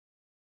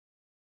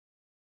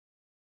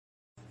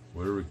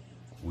We're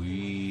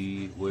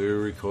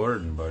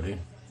recording, buddy.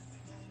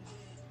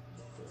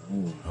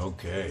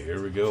 Okay,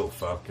 here we go.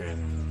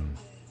 Fucking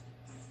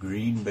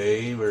Green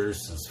Bay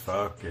versus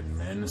fucking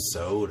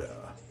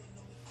Minnesota.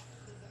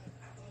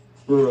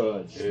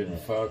 In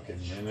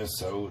fucking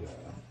Minnesota.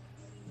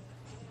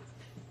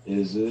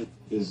 Is it?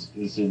 Is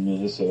it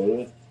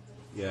Minnesota?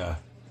 Yeah.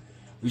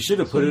 We should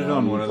have put it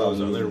on one of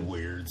those other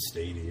weird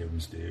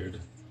stadiums,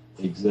 dude.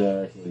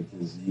 Exactly,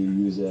 because you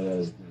use that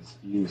as an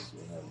excuse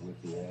when I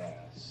whip the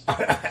ass.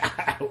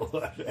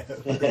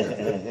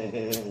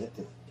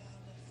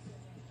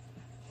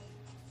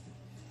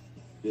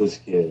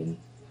 Just kidding.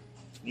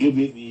 You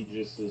beat me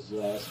just this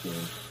last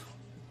game.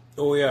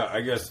 Oh yeah,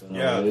 I guess. So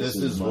this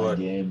is my what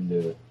game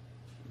to.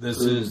 This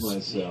prove is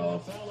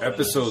myself.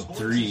 episode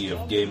 3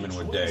 of Gaming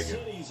with Degen.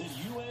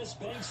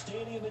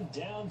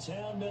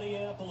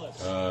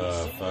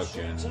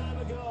 Fucking.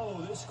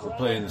 We're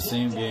playing the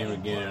same game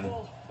again.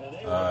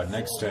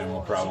 Next time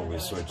we'll probably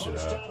switch it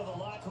up.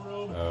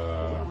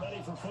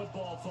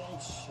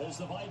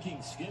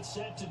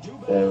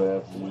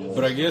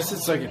 But I guess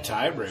it's like a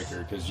tiebreaker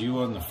because you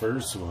won the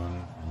first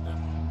one and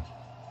then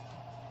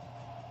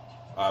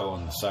I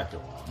won the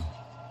second one.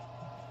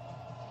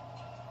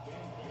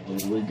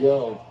 Here we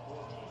go.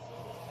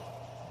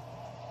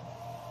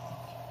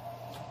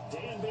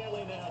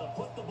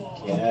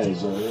 Yeah,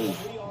 he's already.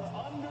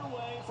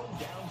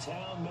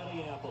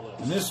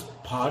 And this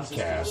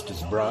podcast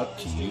is brought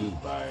to you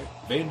by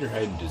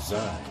Vanderheiden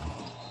Design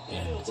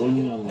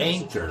and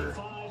Anchor.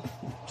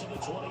 To the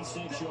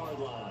 26-yard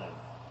line.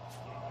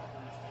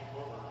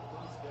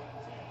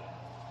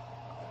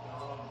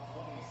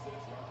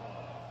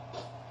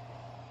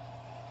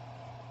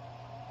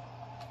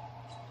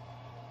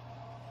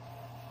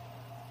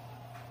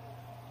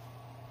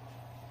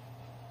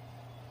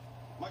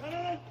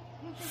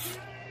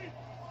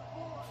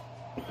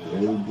 Here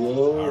we go.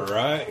 All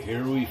right,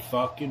 here we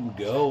fucking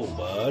go,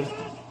 bud.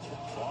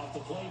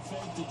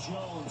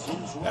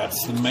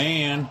 That's the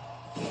man.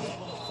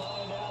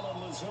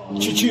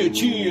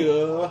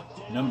 Chia.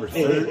 Number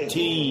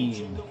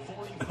 13.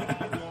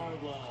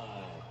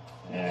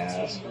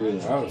 Yeah, screw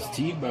that. That was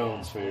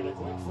T-Bone's favorite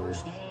number.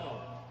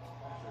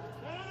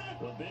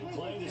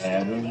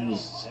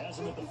 Adams. Has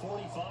him at the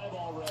 45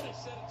 already.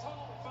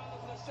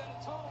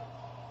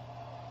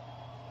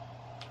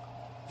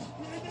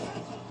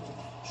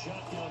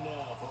 Shotgun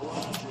now for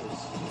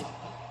Rodgers.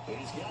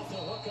 He's got the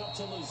hook up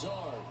to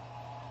Lazard.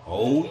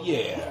 Oh, A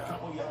yeah.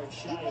 couple yards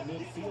shy of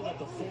midfield at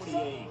the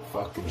 48.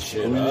 Fucking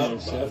shit We're gonna up,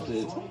 intercept bud.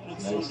 it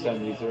next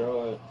time you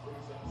throw it.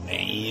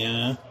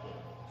 Nah.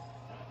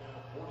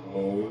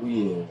 Oh,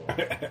 yeah.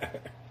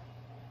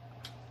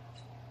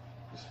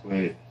 Just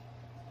wait.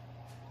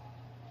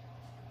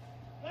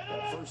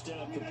 That first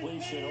down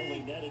completion only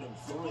netted him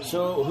 3.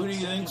 So, who do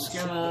you think's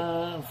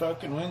gonna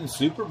fucking win the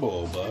Super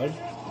Bowl, bud?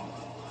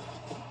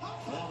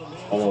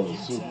 Oh, the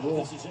Super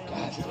Bowl? This is Aaron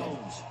God damn.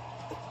 Jones.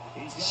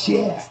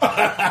 Shit.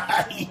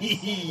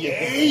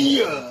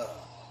 Yeah.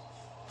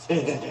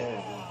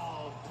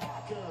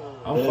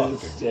 I'm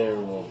That's fucking.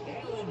 terrible.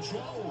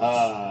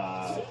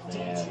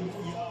 Man.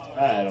 I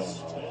don't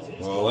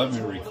know. Well, let me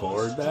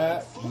record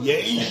that.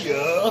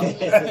 Yeah.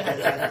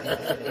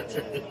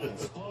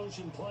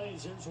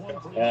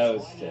 That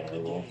was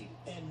terrible.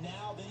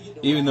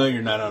 Even though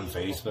you're not on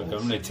Facebook,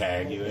 I'm gonna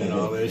tag you in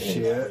all this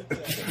shit.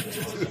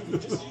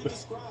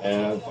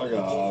 Yeah, fuck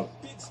off.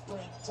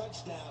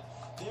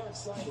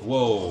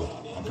 Whoa,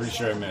 I'm pretty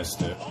sure I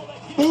missed it.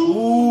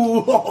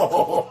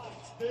 Ooh.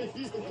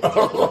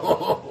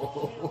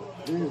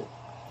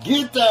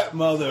 Get that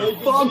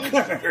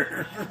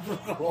motherfucker!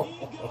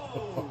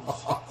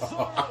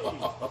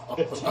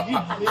 You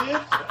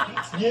did?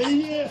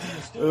 Yeah.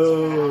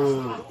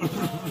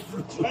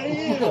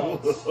 Damn.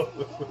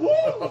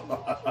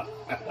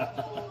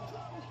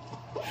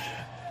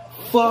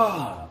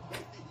 Fuck!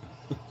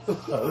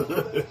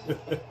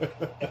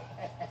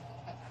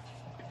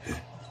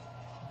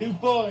 2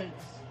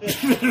 points.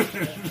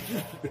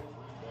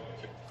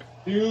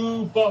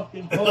 2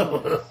 fucking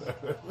points.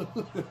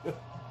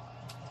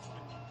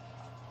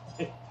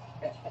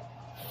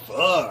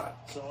 Fuck!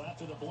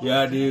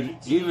 Yeah, dude,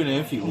 even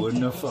if you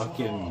wouldn't have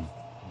fucking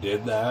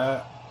did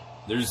that,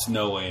 there's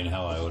no way in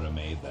hell I would have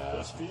made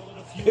that.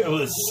 It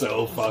was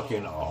so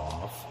fucking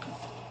off.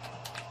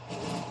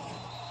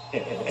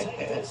 That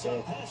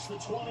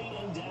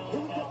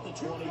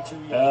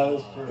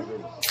was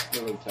perfect.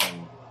 Perfect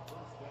time.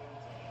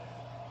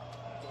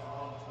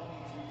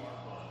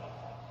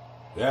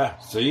 Yeah,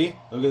 see?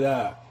 Look at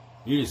that.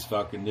 You just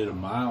fucking did a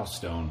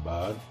milestone,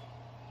 bud.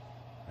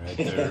 Right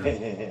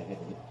there.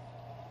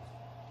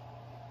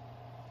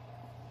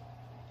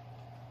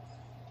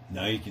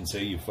 Now you can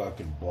say you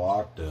fucking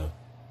blocked a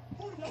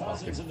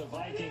fucking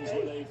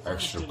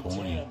extra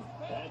point.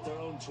 At their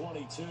own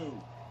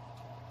 22.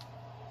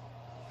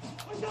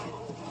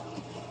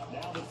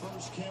 Now the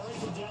first carry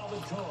for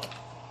Dalvin Cook.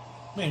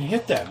 Man,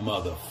 hit that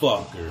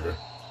motherfucker.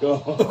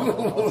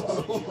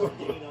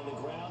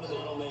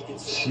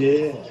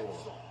 Shit.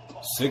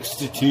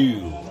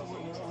 6-2.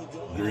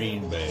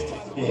 Green Bay.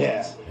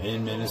 Yeah.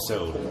 In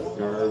Minnesota.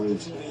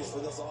 Garbage.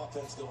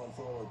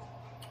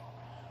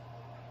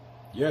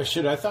 Yeah,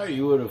 shit, I thought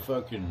you would have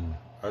fucking...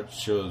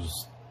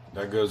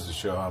 That goes to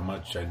show how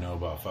much I know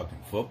about fucking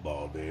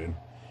football, dude.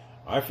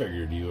 I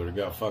figured you would have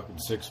got fucking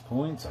 6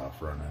 points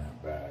off running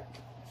it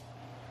back.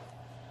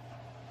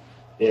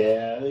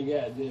 Yeah, they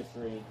got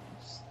different.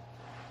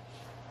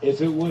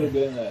 If it would have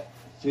been a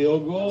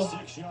field goal,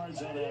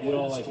 you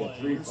know, like a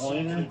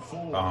 3-pointer,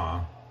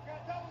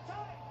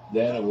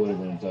 then it would have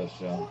been a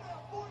touchdown.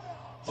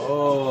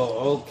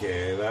 Oh,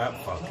 okay,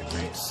 that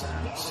fucking makes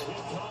sense.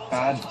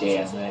 God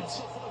damn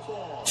it.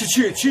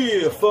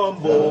 Cheer,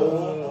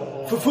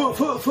 fumble.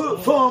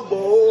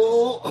 Fumble.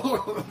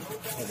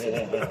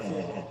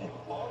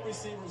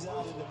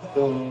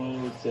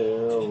 Oh,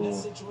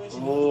 terrible.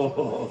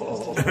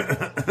 Oh.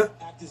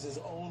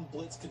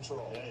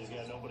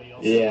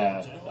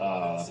 Yeah,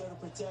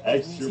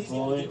 extra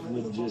point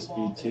would just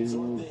be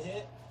 2.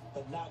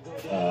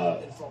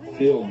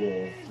 Field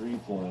goal,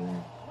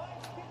 3-pointer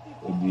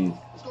would be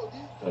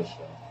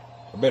touchdown.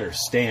 I better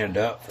stand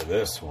up for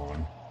this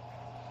one.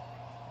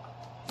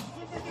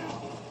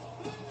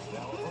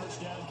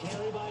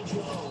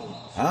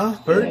 Huh?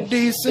 Pretty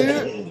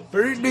decent.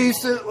 Pretty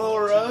decent little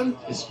run.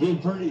 It's been a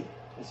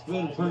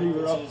pretty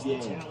rough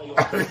game.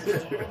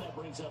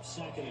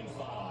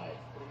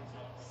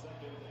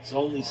 It's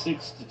only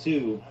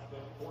 6-2,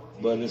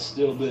 but it's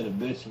still been a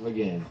bitch of a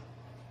game.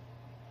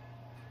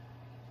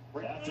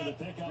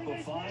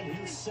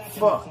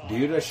 Fuck,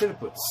 dude, I should have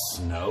put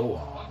snow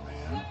on,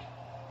 man.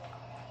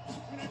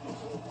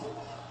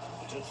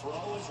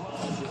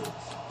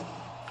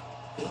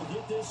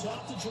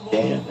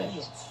 Damn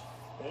it.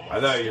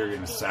 I thought you were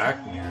going to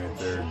sack me right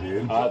there,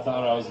 dude. I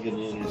thought I was going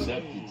to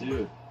intercept you,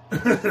 too.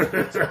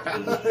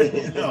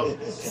 No,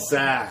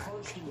 sack.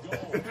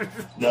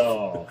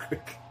 No.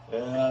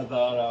 And I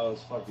thought I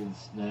was fucking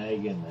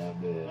snagging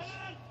that bitch.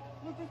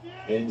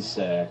 In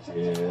sack,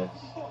 yes.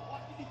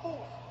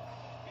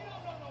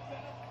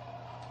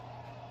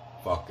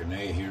 Fucking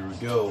A, here we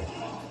go.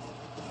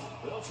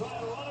 They'll try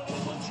to run it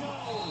with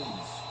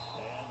Jones.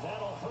 And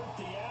that'll hurt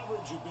the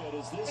average a bit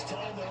as this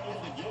time they're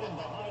able to get him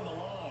behind the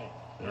line.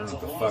 I don't know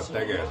what the fuck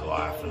that guy's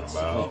laughing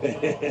about.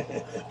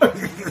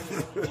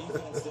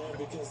 Defense there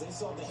because they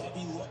saw the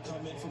heavy look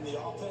come in from the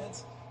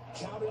offense,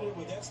 countered it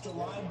with extra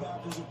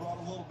linebackers who brought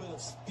a little bit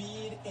of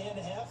speed and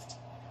heft,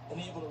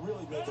 and able to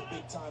really make a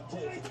big time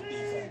play for the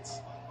defense.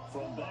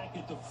 From back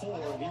at the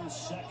 4, here's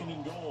 2nd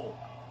and goal.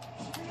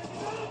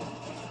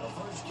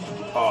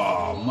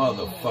 Oh,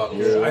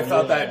 motherfucker. I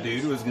thought that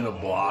dude was going to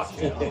block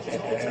him.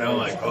 And I'm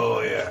like, oh,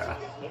 yeah.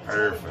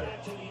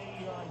 Perfect.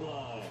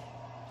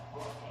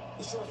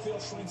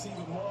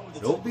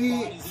 Don't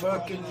be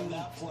fucking...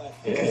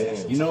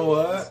 You know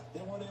what?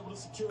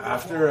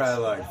 After I,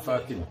 like,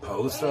 fucking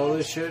post all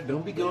this shit,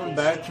 don't be going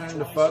back trying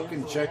to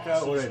fucking check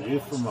out what I do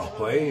for my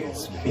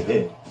plays,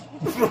 man.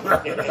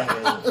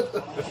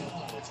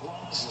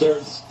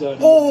 Start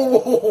studying.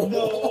 Oh!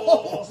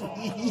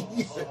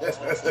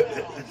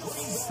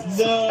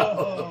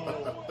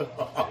 No!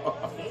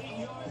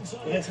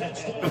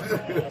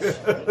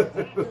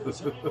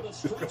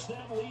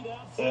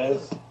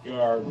 That's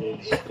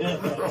garbage.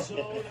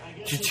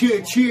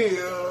 Cheer.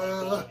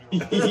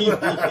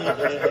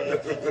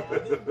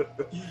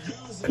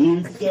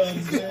 You've done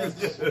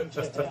this.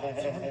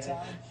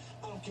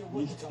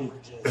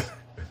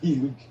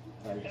 You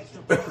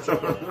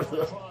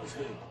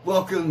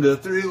Welcome to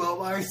 3-Wheel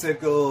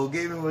Bicycle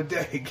Gaming with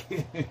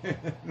Degen.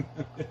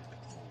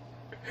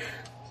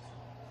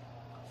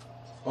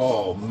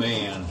 Oh,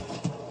 man.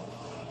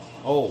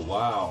 Oh,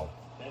 wow.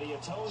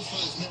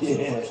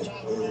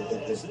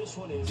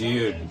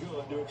 Dude,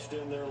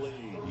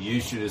 you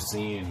should have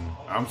seen.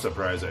 I'm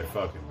surprised I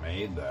fucking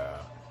made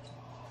that.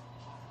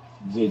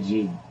 Did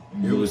you?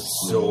 It was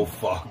so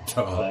fucked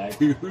up,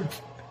 dude.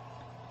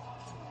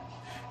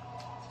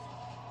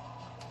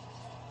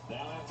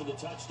 Now after the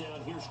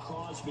touchdown, here's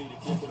Crosby to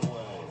kick it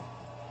away.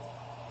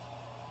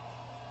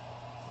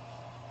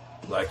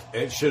 Like,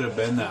 it should have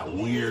been that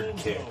weird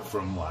kick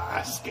from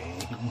last game.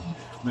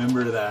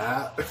 Remember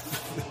that?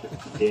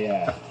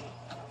 Yeah.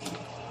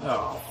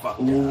 Oh, fuck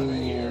out of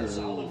here.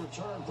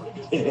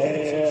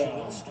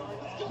 Yeah.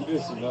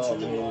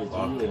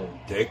 Fucking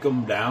take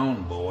them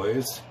down,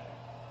 boys.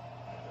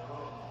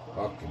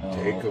 Fucking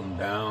take them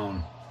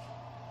down.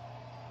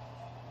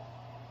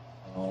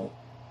 Oh.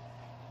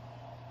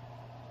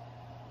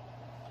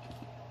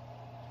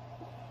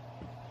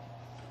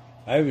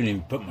 I haven't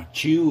even put my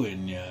chew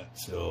in yet,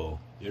 so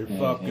you're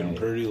fucking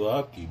pretty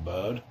lucky,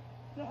 bud.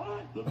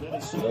 The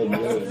Minnesota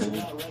not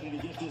ready to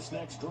get this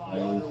next drive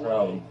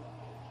underway.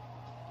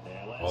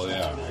 Oh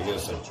yeah, I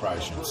guess I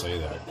probably shouldn't say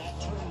that. That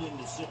turned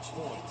into 6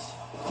 points.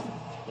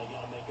 They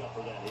gotta make up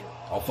for that here.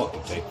 I'll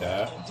fucking take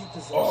that.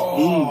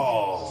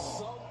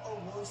 Oh!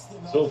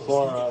 So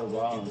far out of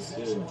bounds,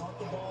 too. I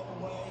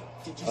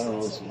don't know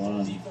what's going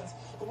on.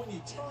 But when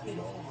you turn it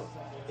over,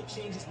 it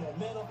changes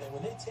momentum, and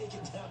when they take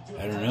it downfield,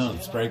 I don't know.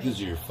 It's probably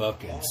because you're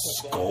fucking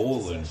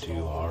scolding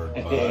too hard,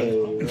 bud.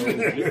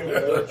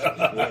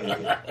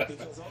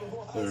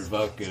 They're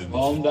fucking.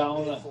 Calm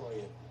down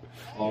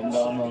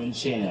on the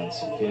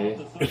chance, okay?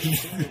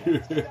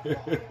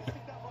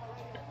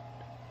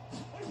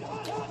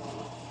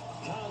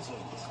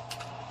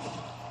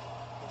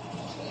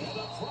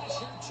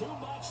 Too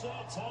much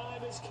that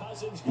time as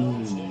Cousins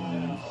goes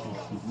down.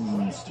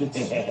 Preston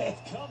Smith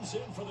comes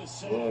in for the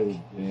sack. Oh,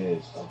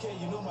 yes. Okay,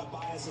 you know my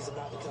bias is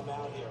about to come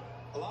out here.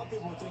 A lot of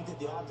people think that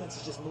the offense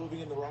is just moving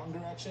in the wrong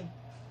direction.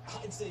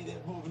 I'd say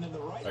they're moving in the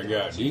right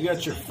direction. Do you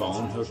got your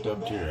phone hooked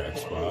up to your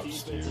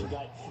Xbox, too?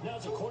 Now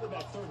as a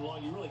quarterback third and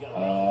long, you really got to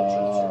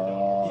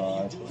Yeah,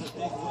 you're doing a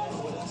big win.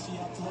 What else do you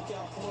have to look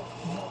out for?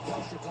 More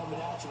pressure coming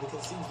at you because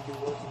it seems to be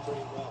working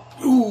pretty well.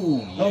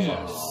 Ooh,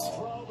 yes.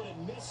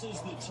 Misses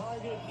the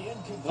target,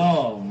 incomplete.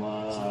 Oh,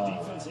 my. So the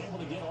defense able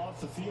to get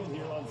off the field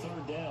here on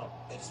third down.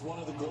 It's one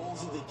of the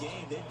goals of the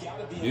game. They've got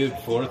to be. Dude,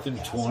 4th and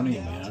 20,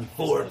 man.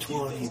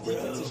 4:20,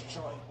 bro.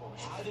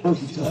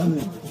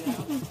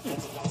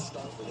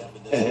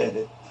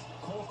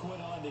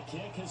 Colquitt on to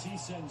kick as he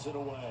sends it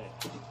away.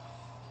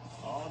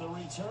 On the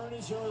return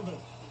is Irvin.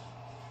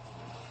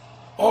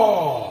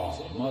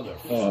 Oh,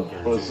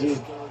 motherfucker.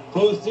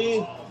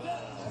 Pussy.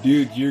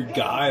 Dude, your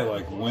guy,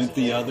 went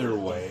the other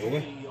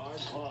way.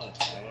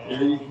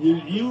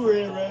 You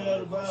ran right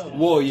out of bounds.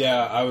 Well,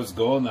 yeah, I was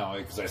going that way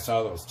because I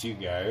saw those two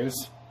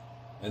guys.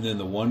 And then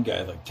the one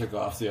guy, took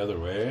off the other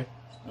way.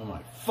 I'm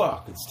like,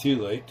 fuck, it's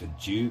too late to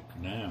juke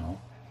now.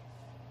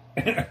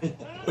 No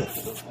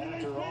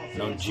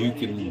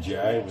juking and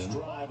jiving.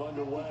 Drive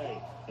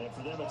underway. And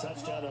for them, a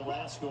touchdown their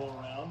last go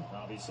around.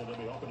 Obviously, they'll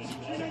be hoping to do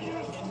that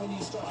again.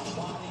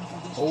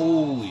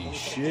 Holy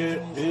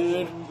shit,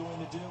 dude.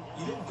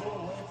 You didn't go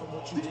away from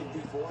what you did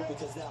before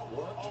because that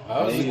worked.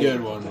 That was a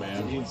good one,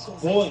 man.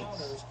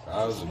 Points.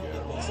 That was a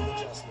good one.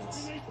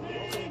 The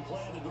opening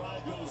play of the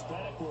drive goes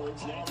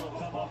backwards. Now they'll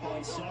come up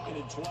on 2nd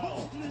and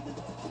 12.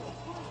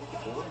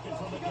 They're working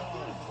from the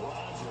gun.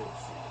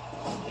 Rodgers.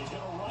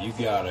 You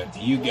got it.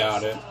 You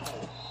got it.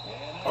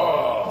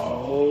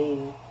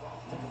 Oh.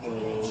 Man,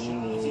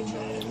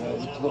 that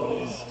was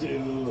close,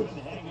 too.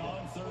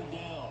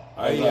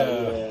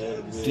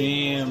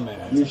 Damn it.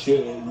 You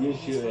should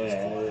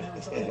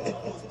have.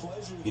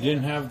 He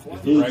didn't have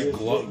the right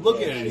glove.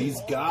 Look at it.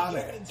 He's got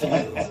it,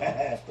 too.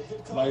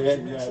 My guy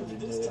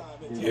grabbed it.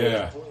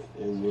 Yeah.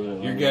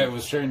 Your guy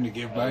was trying to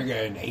give my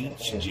guy an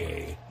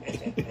HJ.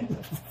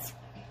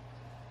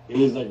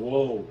 He was like,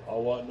 whoa, I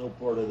want no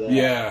part of that.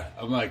 Yeah.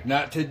 I'm like,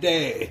 not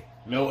today.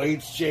 No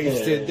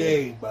HJs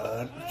today,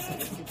 bud.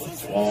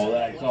 Oh,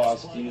 that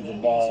cost you the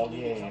ball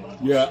game.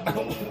 Yeah.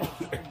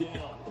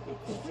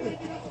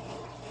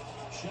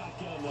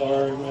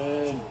 Sorry,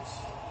 man.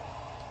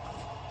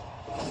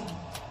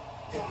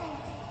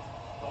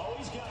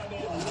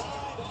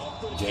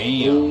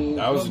 Damn.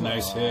 That was a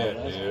nice hit,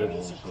 dude.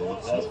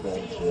 That's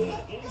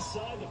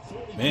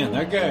bullshit. Man,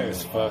 that guy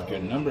is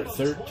fucking number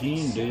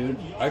 13, dude.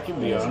 I can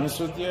be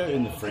honest with you,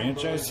 in the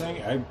franchise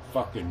thing, I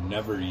fucking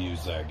never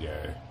use that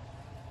guy.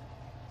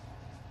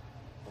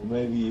 Well,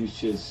 maybe you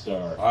should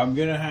start. I'm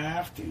gonna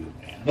have to,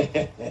 man.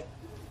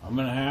 I'm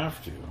gonna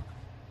have to.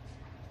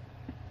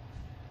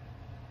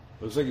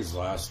 Looks like his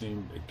last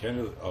name, it kind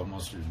of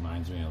almost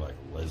reminds me of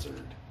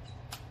Lizard.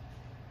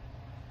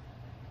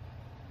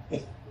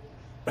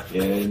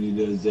 Yeah, and he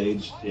does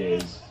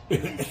HJs.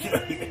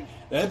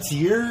 That's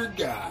your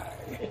guy.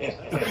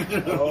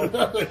 No.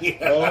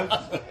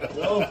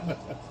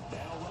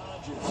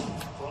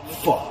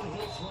 Fuck.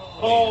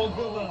 Oh,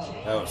 come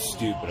on. That was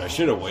stupid. I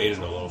should have waited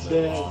a little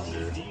bit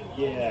longer.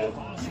 Yeah,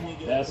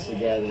 that's the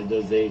guy that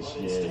does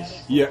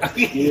HJs. Yeah.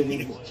 He didn't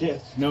even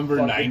catch Number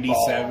fucking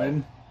 97.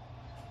 ball.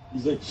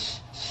 He's like,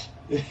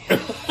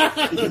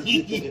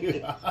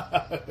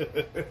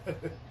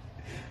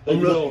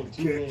 no,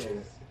 2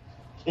 hands.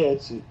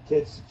 Catch the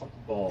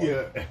fucking ball.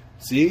 Yeah.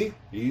 See?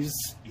 He's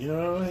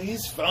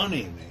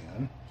funny,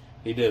 man.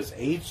 He does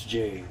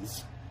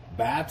HJs,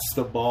 bats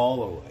the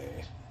ball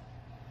away.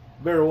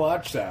 Better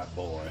watch that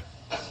boy.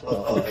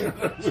 So now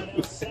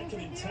 2nd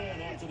and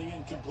 10 after the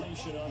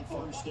incompletion on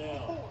first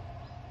down.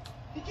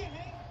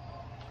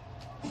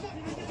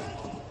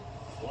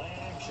 Play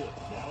action.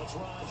 Now it's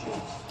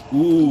Rodgers.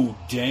 Ooh,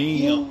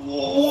 damn.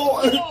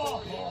 What?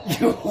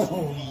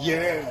 Oh,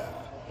 yeah.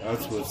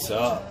 That's what's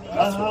up.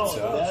 That's what's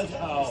up.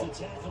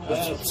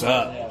 That's what's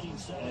up.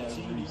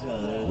 Every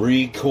time.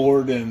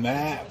 Recording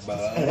that,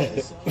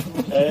 bud.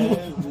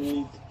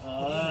 Every time.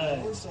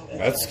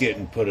 That's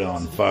getting put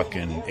on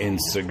fucking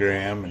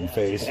Instagram and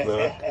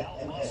Facebook.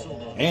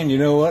 And you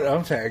know what?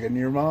 I'm tagging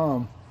your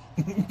mom.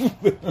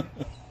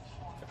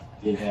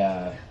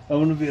 Yeah. I'm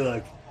going to be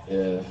like,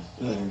 Yeah.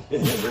 I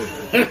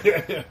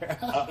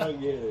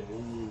get it.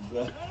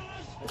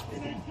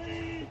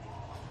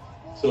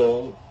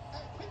 So,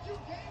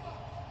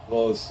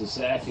 well, it's the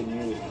sack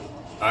and you.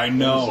 I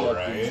know,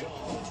 right?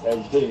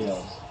 Everything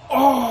else.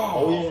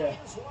 Oh! Oh, yeah.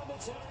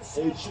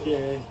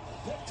 HJ.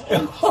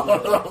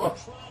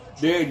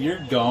 Dude, you're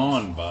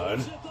gone,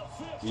 bud.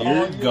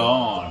 You're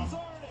gone.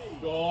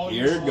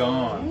 You're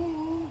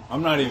gone.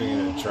 I'm not even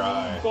gonna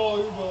try.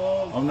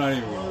 I'm not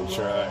even gonna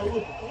try.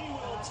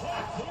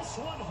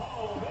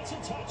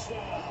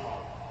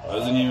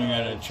 Wasn't even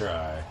gonna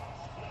try.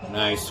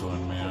 Nice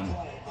one, man.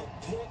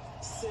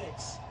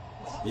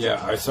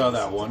 Yeah, I saw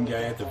that one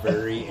guy at the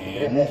very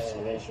end.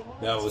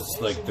 That was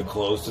like the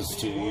closest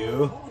to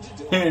you.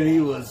 And he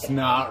was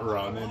not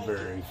running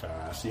very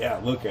fast.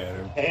 Yeah, look at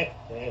him.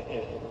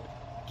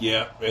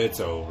 Yep, it's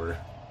over.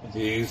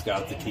 He's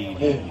got the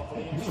TD.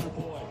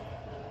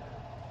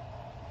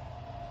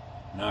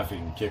 Now if he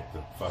can kick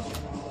the fucking...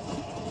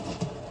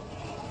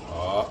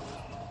 Oh.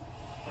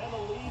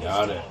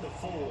 Got it.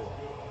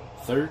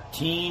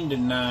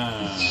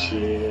 13-9.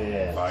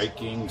 Shit.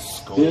 Vikings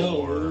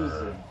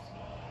score.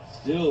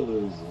 Still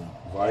losing.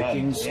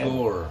 Vikings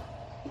score.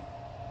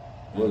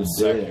 What In a a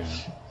second.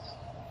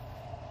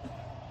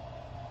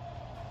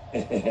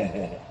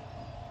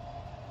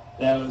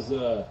 That was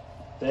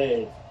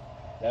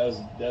that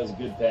was a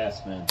good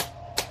pass, man.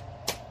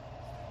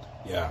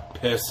 Yeah,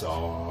 piss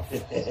off.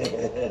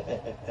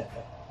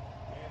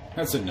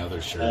 That's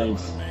another shirt I want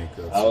to make.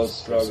 That's I was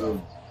just piss struggling.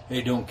 off.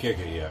 Hey, don't kick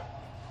it yet.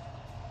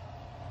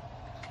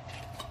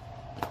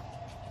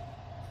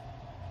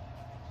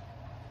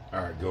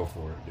 Alright, go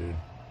for it, dude.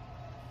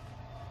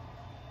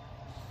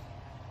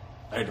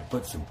 I had to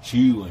put some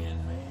chew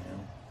in,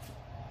 man.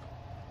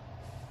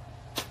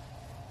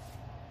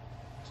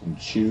 Some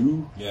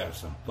chew? Yeah,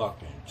 some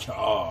fucking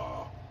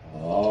chaw.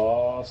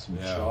 Oh, some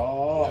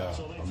chaw. Yeah.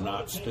 I'm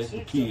not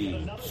spitting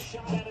kids.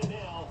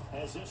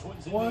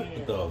 What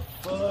the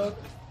fuck?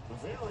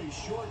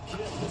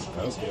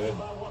 Okay.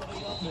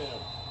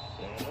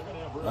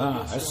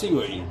 Ah, I see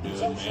what you're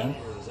doing, man.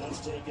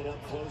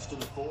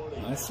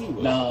 I see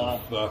what the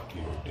fuck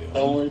you're doing.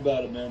 Don't worry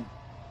about it, man.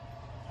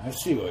 I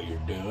see what you're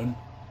doing.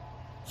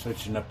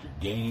 Switching up your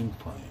game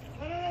plan.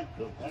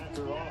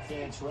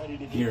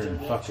 Here in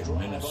fucking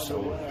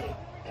Minnesota.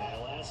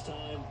 Last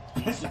time,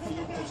 decent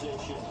field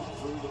position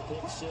through the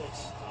pick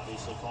six.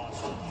 Obviously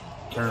cost him.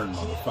 Turn,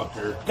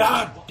 motherfucker.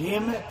 God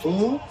damn it.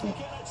 Ooh.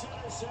 It's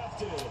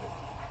intercepted.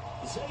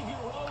 Xavier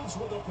Rhodes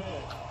with a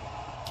pick.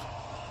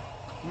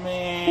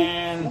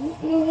 Man.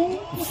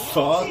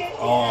 Fuck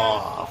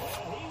off.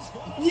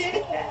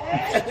 Yeah.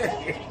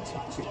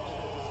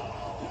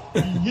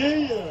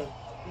 Yeah.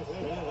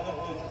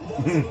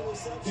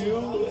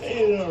 2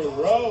 in a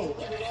row.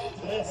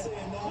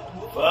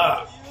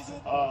 Fuck.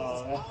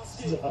 Oh,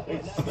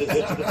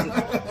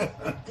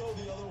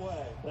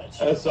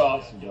 that's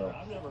awesome, bro.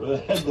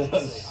 That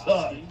does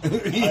suck. I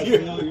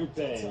feel your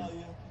pain.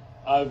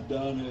 I've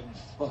done it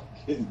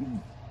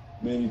fucking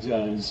many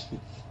times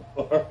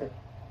before.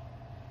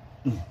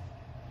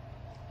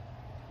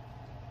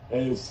 And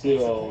it's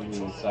still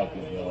only a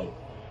second, though.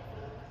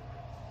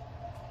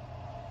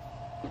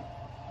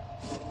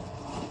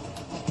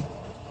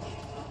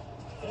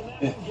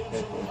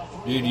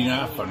 Dude, you know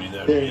how funny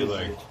that would be?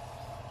 Like,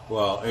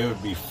 well, it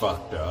would be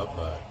fucked up,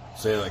 but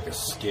say like a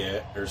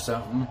skit or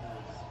something.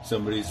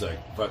 Somebody's like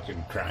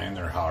fucking crying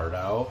their heart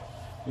out.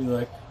 Be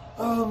like,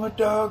 oh, my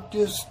dog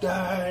just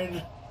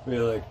died. Be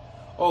like,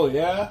 oh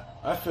yeah?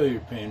 I feel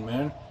your pain,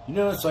 man. You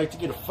know what it's like to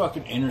get a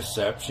fucking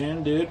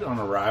interception, dude, on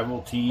a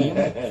rival team?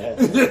 I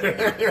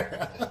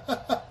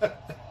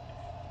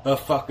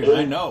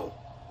know.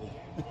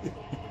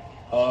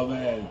 Oh,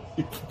 man.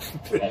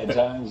 At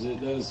times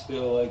it does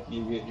feel like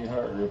you're getting your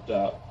heart ripped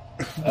out.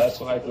 That's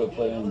why I quit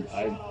playing.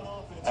 I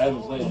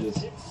haven't played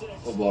this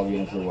football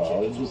game for a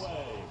while.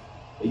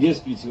 It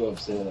gets me too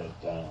upset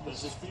at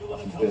times. It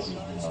pisses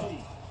me off.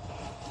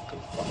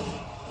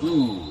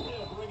 Ooh.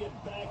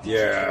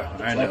 Yeah,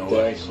 I know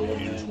what you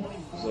mean.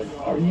 It's like,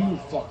 are you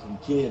fucking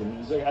kidding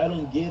me? It's like, I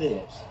don't get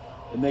it.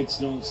 It makes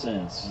no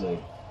sense. It's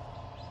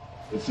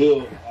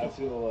like, I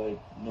feel like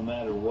no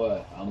matter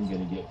what, I'm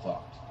gonna get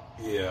fucked.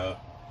 Yeah.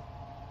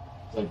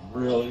 It's like,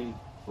 really?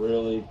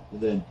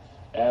 And then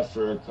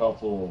after a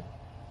couple,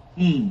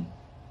 you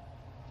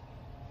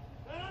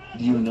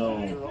know,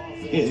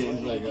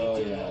 it's like, oh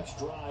yeah,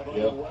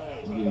 yep,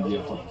 I'm gonna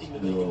get fucking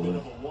screwed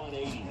over.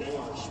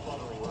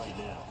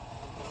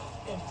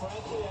 And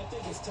frankly, I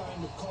think it's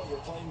time to call your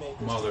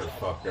playmakers.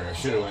 Motherfucker, I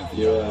should have went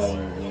the other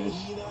way.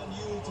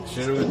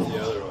 Should have went the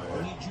other way. I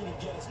need you to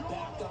get us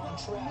back on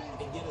track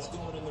and get us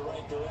going in the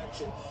right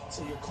direction.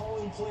 So you're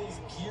calling plays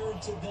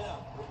geared to them.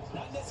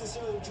 Not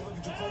necessarily what you're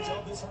looking to coach.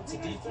 Oh, this hurts the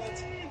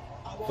defense.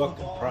 I want Fucking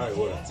the ball probably in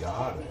would the have hands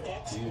got of it,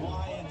 X, dude.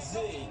 Y, and Z,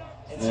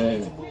 and so we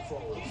can move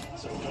forward.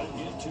 So don't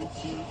get too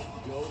cute.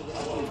 Go to the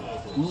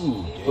playmakers.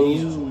 Ooh, damn. Ooh,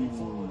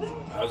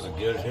 That was a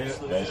good hit,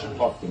 that's man.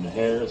 fucking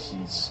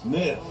Harrison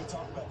Smith. We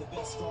talk about the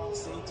best strong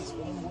safeties.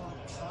 One word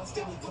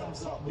constantly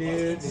comes up.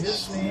 Dude,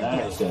 his name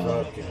is fucking...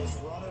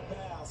 Run or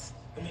pass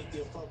and make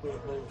the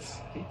appropriate moves.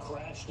 He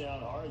crashed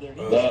down hard there.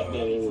 That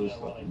dude was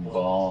fucking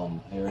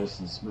bomb.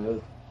 Harrison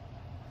Smith.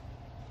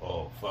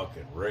 Oh,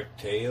 fucking Rick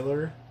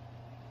Taylor?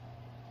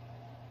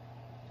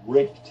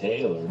 Rick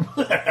Taylor.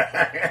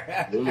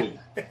 Who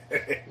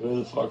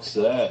the fuck's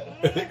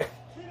that?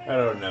 I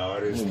don't know. I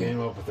just came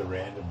up with a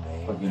random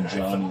name. Fucking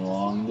Johnny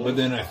Long. But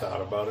then I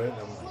thought about it,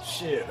 and I'm like,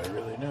 shit, I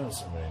really know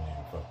somebody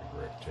named fucking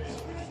Rick Taylor.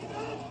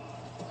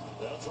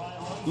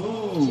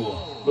 Ooh.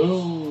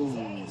 Boom.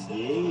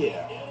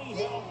 Yeah.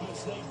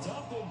 They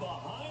dump him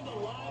behind the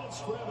line of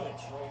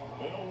scrimmage.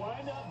 It'll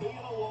wind up being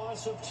a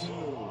loss of 2.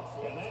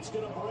 And that's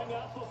going to bring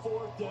up the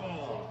 4th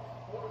down.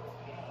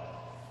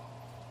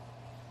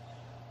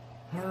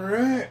 All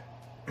right.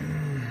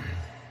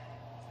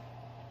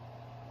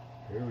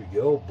 Here we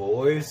go,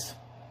 boys.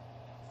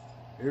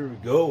 Here we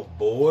go,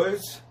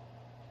 boys.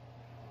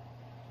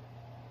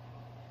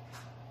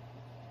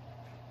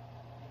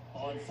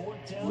 On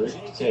 4th down,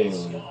 Rick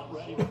Taylor. Scott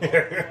ready to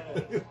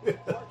play.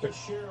 Marcus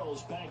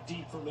Sherrill's back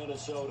deep for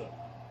Minnesota.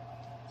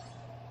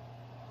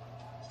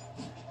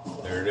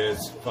 There it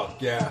is.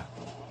 Fuck yeah.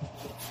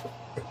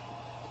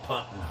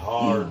 Punting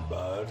hard,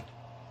 bud.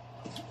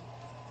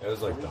 That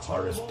was like the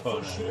hardest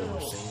punt I've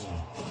ever seen.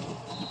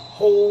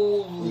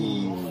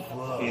 Holy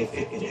fuck.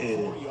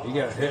 He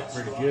got hit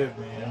pretty good,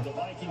 man. The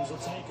Vikings will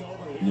take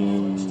over here.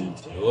 No.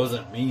 It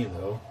wasn't me,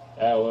 though.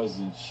 That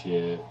wasn't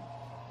shit.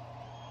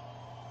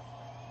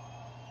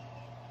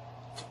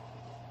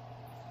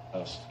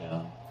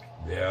 Touchdown.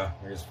 Yeah,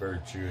 it's very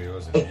true. He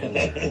wasn't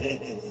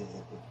injured.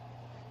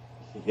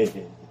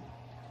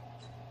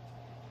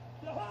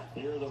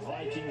 Here are the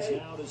Vikings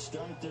now to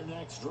start their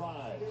next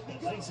drive.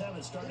 Things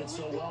haven't started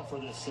so well for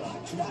this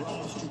side. 2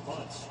 drives, 2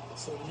 punts.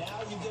 So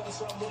now you've got to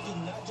start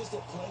looking not just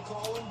at play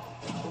calling,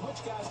 but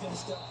which guy's going to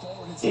step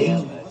forward and say,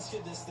 okay, let's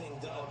get this thing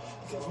done.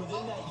 Because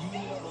within that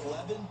unit of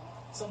 11,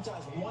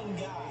 sometimes one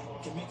guy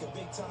can make a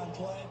big-time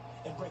play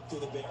and break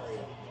through the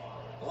barrier.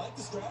 I like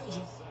the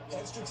strategy.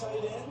 Extra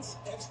tight ends,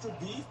 extra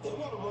beef. They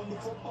want to run the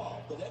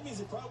football, but that means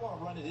they probably want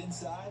to run it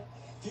inside.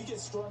 If you get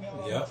strung out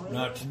on the perimeter,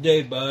 not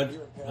today, bud.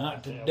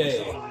 Not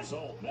today.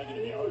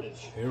 Negative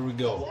yardage. Here we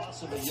go.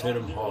 Let's hit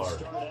him hard.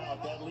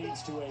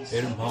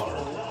 Hit him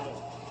hard.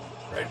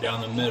 Right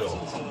down the middle.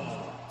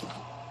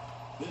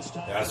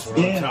 That's what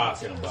I'm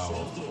talking about.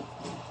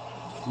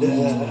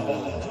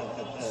 Ooh.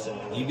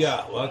 You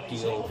got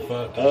lucky old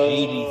fucking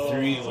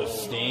 83 was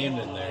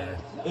standing there.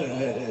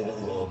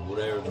 Well,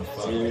 whatever the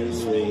fuck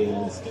his name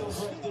is.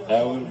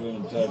 That would have been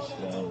a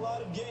touchdown.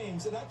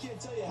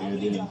 You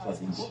didn't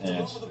fucking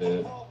snatch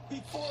it.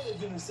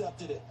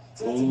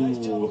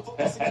 Ooh.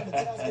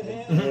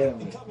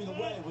 and coming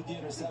away with the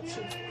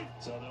interception.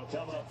 So they'll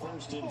come up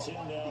 1st and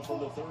 10 now from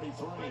the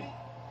 33.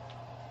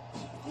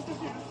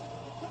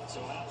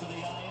 So after the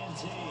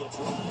INT, it's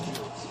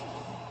Rodgers.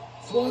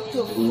 What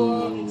the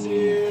fuck,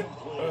 dude?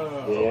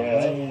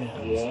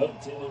 Yeah. Yep.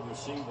 Intended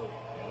receiver.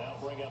 And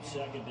that'll bring up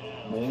 2nd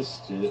down.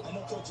 Missed it.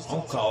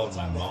 I'm calling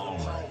my mom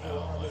right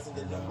now. That's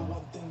the number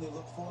one thing they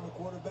look for in a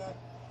quarterback.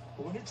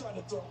 But when you're trying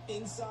to throw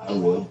inside I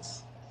will.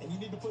 routes and you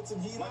need to put some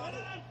heat on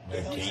it,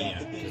 I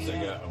can't because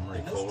I got them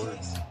recording.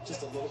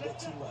 just a little bit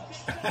too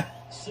much.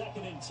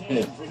 2nd and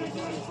 10 from the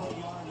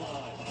 33-yard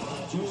line.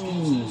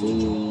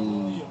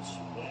 Ooh.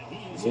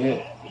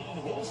 Yeah. In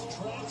his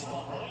tracks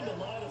behind the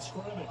line of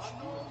scrimmage.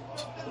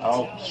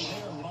 Ouch.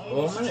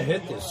 Well, I'm gonna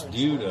hit this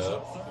dude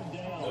up.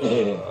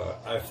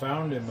 I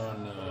found him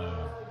on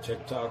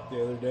TikTok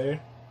the other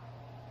day.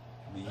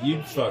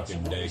 You'd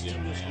fucking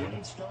Degen,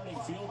 man.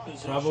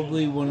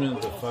 Probably one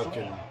of the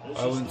fucking,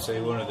 I wouldn't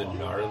say one of the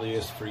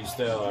gnarliest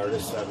freestyle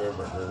artists I've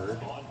ever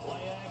heard.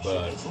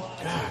 But,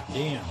 god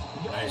damn,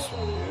 nice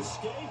one,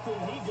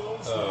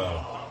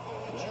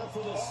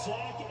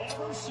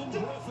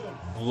 dude.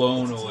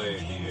 Blown away,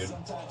 dude.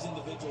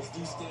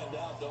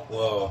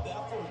 Well,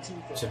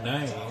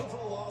 tonight,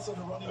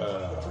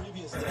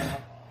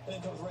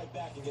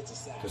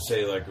 to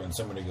say like when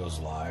somebody goes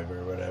live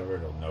or whatever,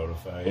 it'll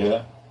notify you.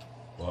 Yeah.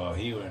 Well,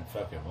 he went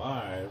fucking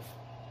live,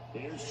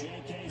 and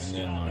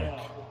then like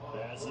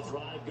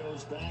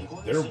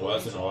there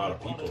wasn't a lot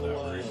of people that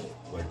were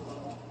like,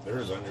 there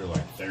was under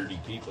like 30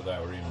 people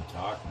that were even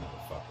talking to the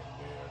fucking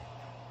dude.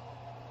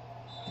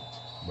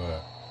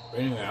 But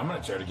anyway, I'm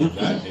gonna try to get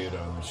that dude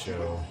on the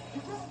show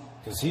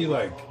because he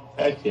like,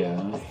 heck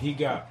yeah, he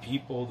got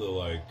people to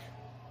like.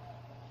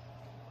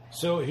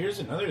 So here's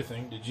another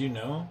thing. Did you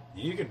know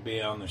you could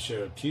be on the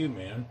show too,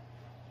 man?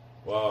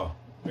 Well,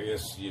 I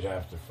guess you'd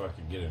have to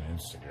fucking get an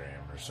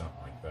Instagram or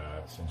something like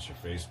that since your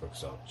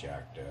Facebook's all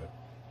jacked up.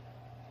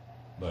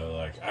 But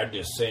like, I'd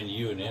just send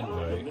you an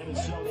invite and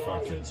then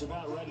fucking, you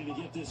know,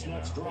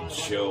 and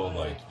show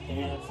like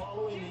you, I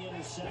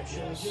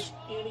guess.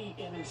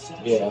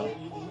 Yeah. So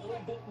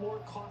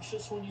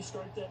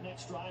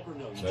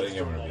I think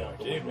I'm gonna be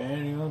like, hey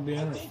man, you wanna be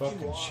on our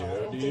fucking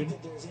show, dude?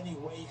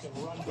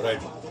 But I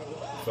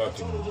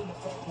fucking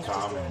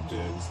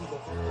commented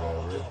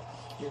or whatever.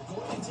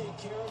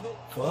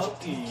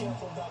 Fucking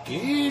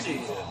get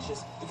it.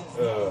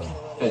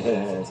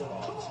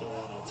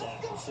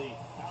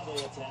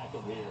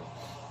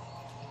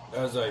 I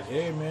was like,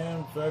 hey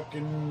man,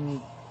 fucking,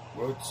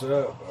 what's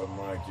up? I'm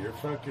like, you're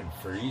fucking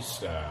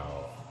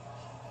freestyle.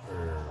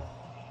 Or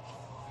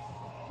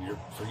your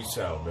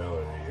freestyle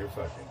ability, you're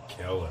fucking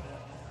killing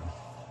it, man.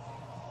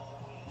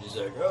 He's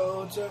like, oh,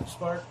 what's up,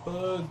 Spark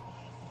Plug?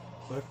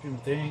 fucking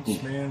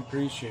thanks, man.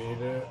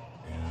 Appreciate it.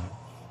 Yeah.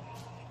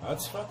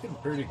 That's fucking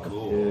pretty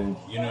cool.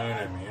 You know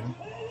what I mean?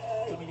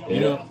 You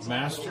know,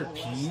 Master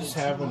P's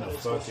having a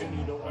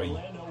fucking a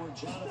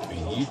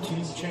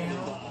YouTube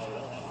channel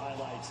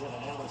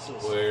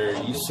where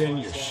you send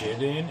your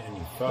shit in and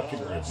he fucking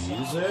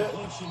reviews it.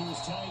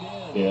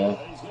 Yeah.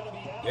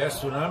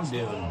 Guess what I'm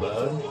doing,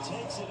 bud?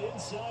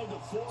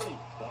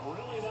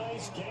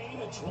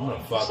 I'm gonna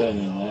fucking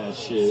Sending that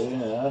shit,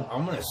 yeah.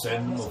 I'm gonna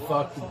send him a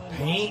fucking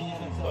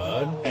painting,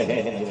 bud.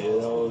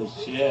 Oh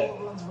shit.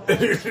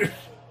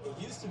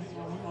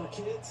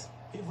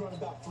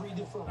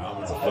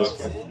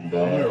 I'm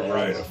gonna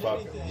write a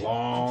fucking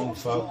long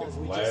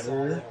fucking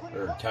letter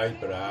or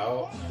type it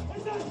out.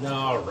 No,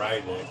 I'll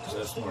write it because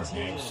that's more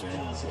gangster.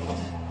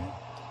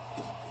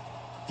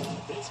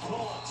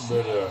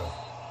 But yeah,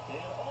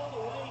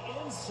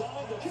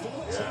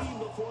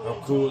 how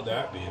cool would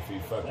that be if he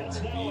fucking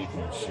reviewed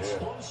my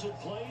shit?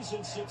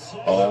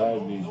 Oh,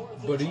 that'd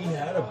be. But he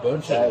had a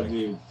bunch That'd of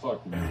be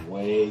fucking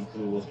way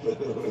cool.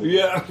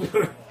 yeah.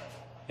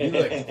 He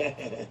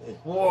like,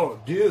 whoa,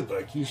 dude!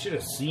 Like, you should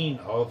have seen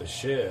all the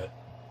shit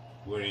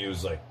when he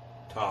was like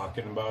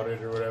talking about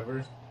it or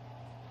whatever.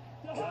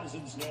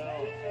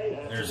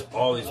 There's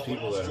all these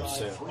people that have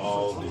sent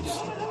all these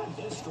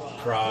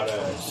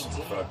products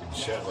and fucking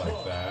shit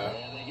like that.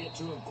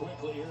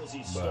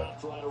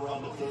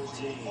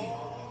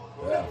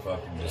 But yeah,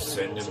 fucking just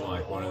send him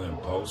like one of them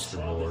poster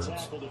boards.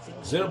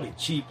 Cause it'll be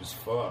cheap as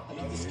fuck,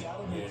 dude.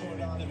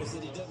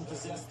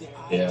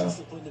 Yeah.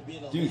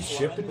 Dude,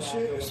 shipping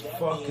shit is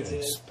fucking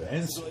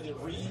expensive.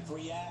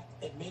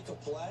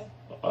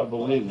 I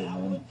believe it,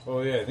 man.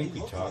 Oh yeah, I think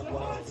we talked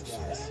about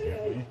this,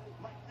 didn't we?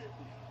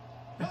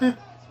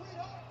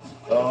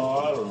 Oh,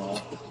 I don't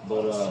know.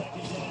 But,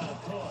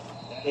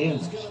 damn.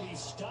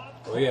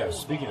 Oh yeah,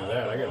 speaking of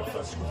that, I gotta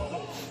fucking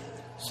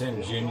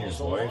send Junior's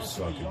wife's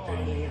fucking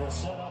painting.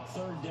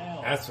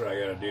 That's what I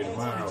gotta do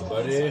tomorrow,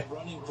 buddy.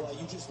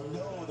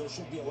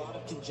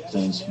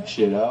 Send some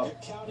shit out.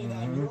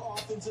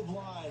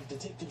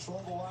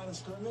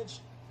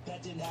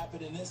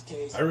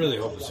 I really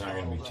hope it's not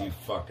gonna be too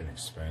fucking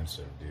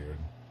expensive, dude.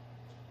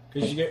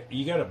 Cause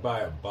you gotta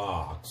buy a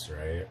box,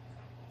 right?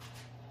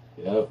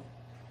 Yep.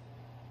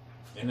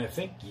 And I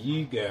think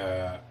you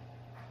got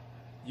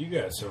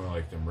some of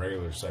like them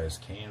regular size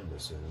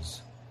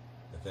canvases.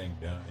 I think,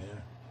 don't you?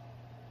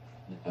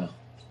 Yeah.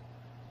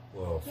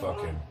 Well,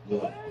 fucking.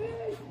 Yeah.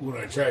 When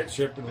I tried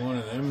shipping one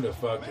of them to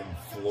fucking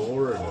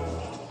Florida.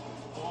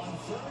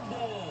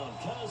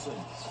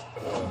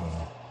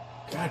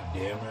 God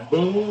damn it.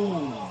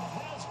 Boom.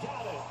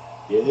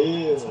 Yeah.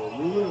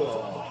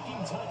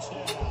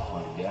 Oh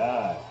my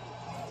God.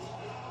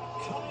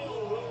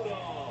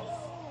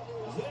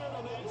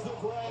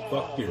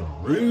 Fucking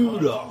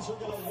Rudolph.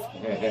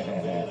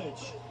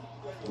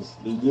 That's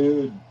the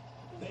dude.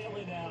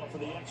 Bailey now for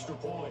the extra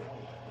point.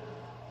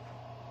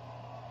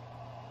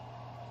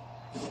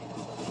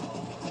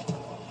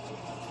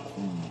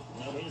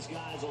 Now his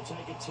guys will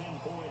take a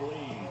 10-point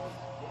lead.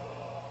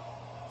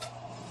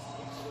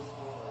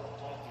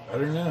 I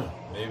don't know.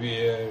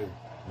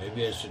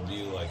 Maybe I should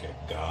do like a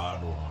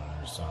God one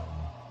or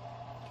something.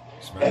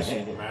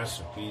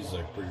 Master P's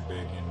like pretty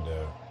big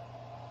into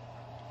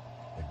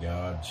the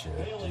God shit,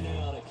 Bailey dude.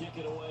 now to kick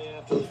it away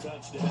after the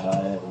touchdown. I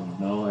have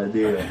no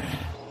idea.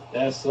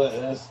 That's like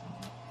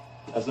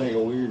a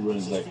weird one.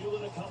 It's like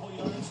Fielded a couple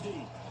yards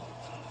deep.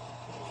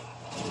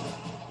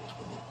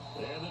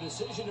 And the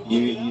decision to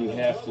you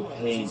have to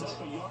paint,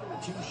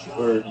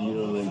 or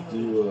like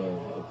do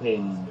a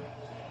painting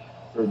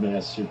for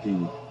Master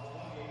P,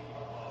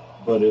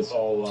 but it's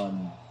all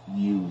on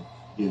you.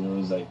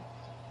 It's like,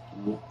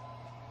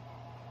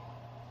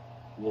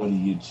 what do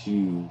you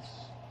choose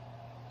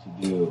to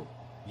do?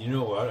 You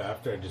know what?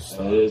 After I just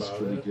thought That is about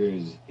pretty it,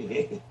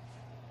 crazy.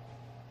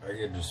 I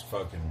could just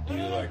fucking do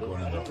like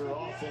one of the.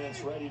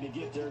 offense ready to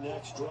get their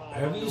next drive.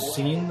 Have you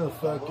seen the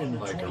fucking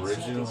like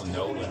original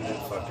No Limit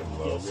fucking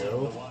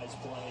logo?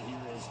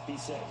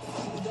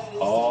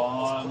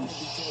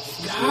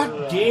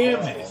 God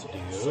damn it,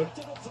 dude!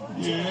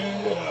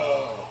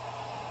 Yeah.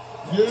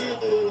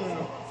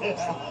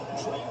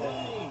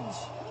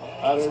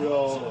 I don't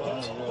know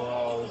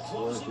how it's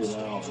working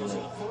out, but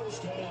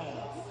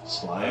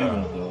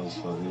slamming those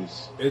fuckers.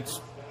 It's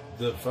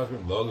the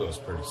fucking logo is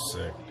pretty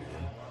sick, dude.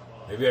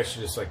 Maybe I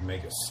should just like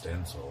make a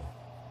stencil.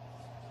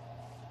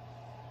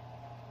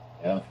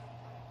 Yeah.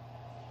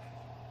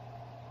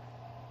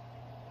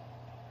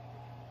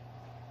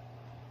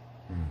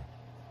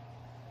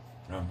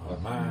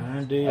 My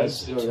I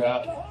still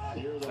got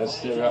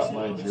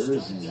my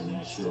jerseys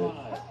and shit.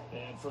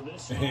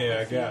 Yeah,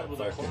 I got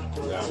fucking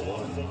that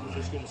one.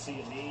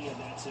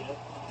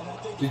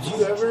 Did you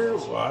ever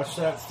watch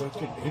that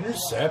fucking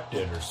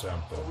Intercepted or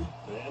something?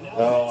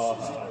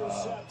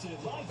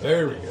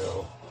 There we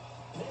go.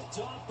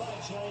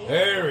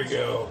 There we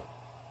go.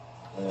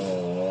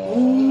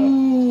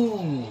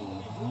 Ooh,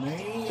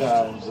 man.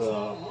 Time's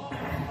up.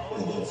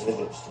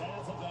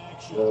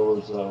 That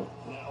was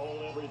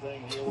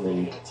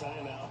great.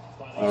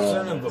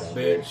 Son of a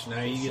bitch,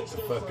 now you get the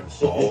fucking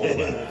ball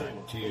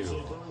back,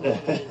 too.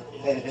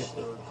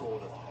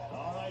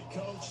 All right,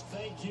 Coach,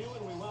 thank you,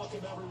 and we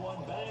welcome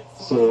everyone back.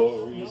 So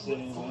what were you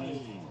saying, man?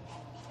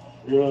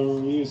 You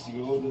remember we used to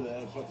go to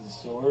that fucking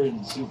store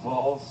in Sioux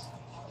Falls?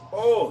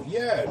 Oh,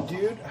 yeah,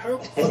 dude. How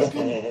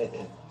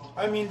fucking...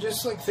 I mean,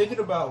 just, like, thinking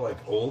about, like,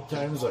 old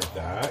times like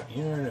that,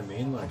 you know what I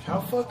mean? Like, how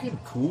fucking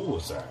cool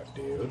was that,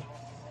 dude?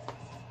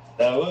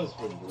 That was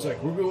pretty cool. It's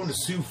like, we're going to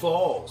Sioux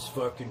Falls,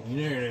 fucking,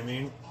 you know what I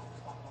mean?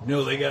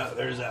 No,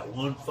 there's that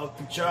one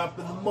fucking shop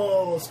in the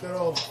mall. It's got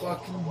all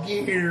fucking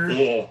gear.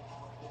 Yeah.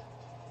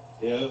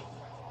 Yep.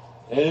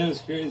 And it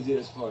was crazy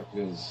as fuck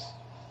because,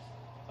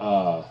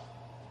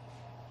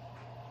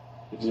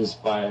 you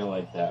just buy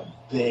like that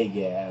big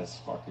ass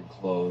fucking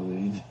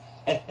clothing.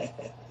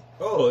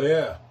 Oh,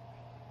 yeah.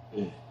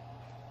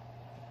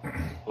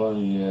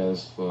 Funny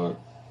as fuck.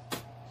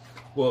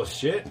 Well,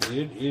 shit,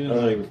 dude.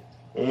 Even like,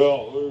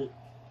 well,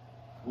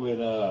 when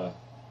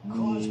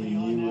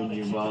you and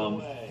your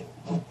mom.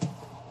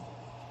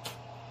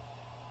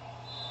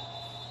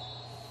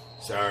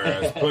 Sorry, I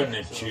was putting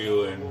a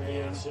chew in,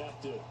 man.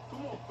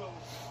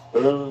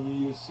 Remember we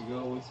used to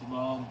go with your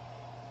mom?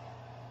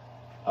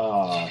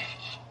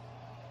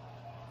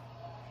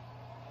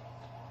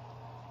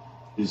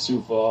 To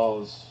Sioux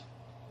Falls.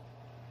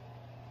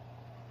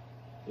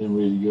 And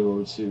we'd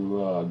go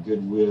to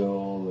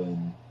Goodwill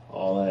and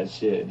all that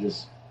shit.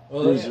 Just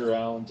cruise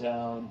around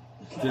town.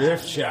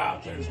 Thrift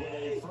shopping.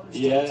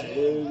 Yeah,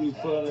 it would be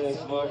fun as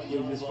fuck.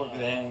 We'd just fucking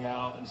hang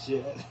out and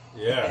shit.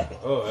 Yeah.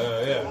 Oh,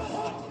 yeah.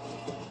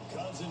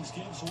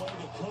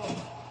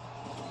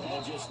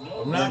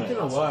 I'm not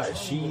gonna lie.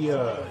 She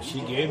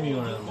gave me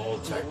one of them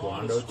old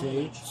Taekwondo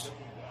tapes.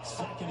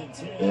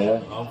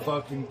 Yeah. I'm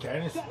fucking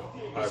kind of.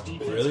 I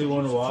really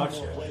want to watch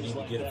it. I need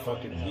to get a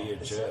fucking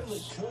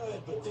VHS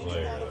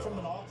player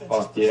though.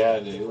 Fuck yeah,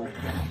 dude.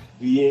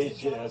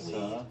 VHS,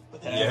 huh?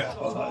 Yeah.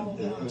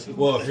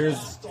 Well,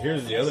 here's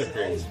the other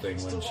crazy thing.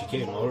 When she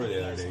came over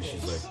the other day,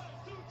 she's like,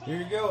 "Here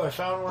you go. I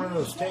found one of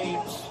those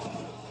tapes."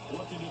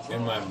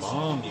 And my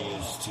mom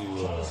used to.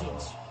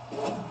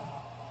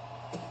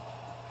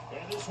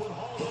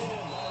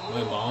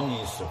 My mom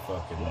used to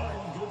fucking like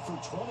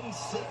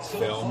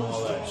film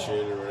all that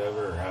shit or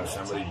whatever, or have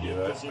somebody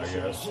do it, I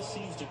guess.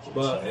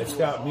 But it's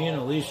got me and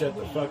Alicia at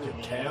the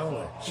fucking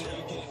talent show.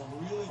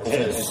 It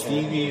says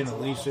Stevie and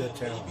Alicia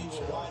talent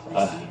show.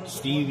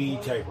 Stevie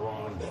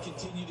Taekwondo.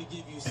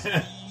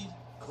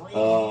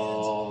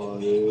 Oh,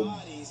 dude.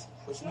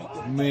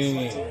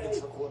 Man.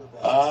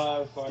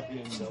 I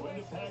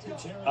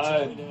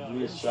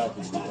wish I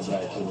could go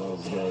back to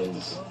those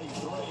days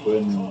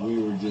when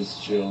we were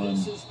just chilling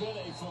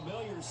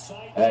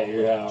at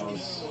your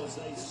house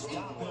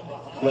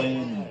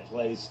playing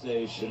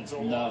PlayStation.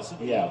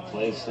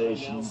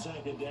 PlayStation.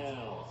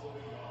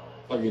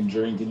 Fucking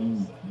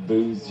drinking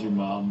booze your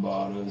mom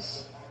bought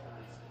us.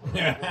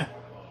 Yeah.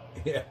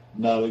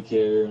 Not a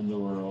care in the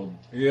world.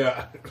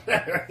 Yeah.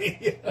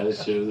 That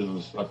shit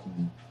was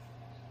fucking.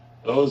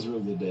 Those were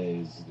the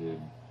days,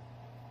 dude.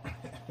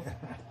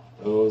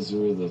 Those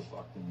were the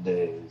fucking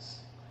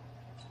days.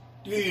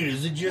 Dude,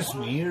 is it just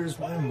me or has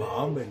my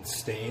mom been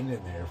staying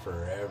in there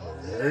forever?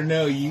 Or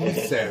no, you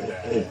said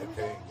that, I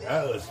think.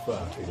 That was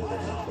fucking very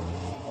funny.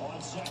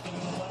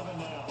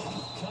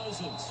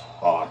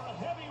 Fuck.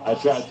 I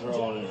tried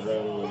throwing it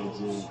right away,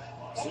 too.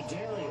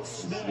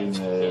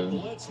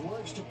 Blitz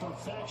works to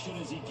perfection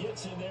as he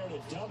gets in there to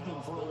dump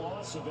him for a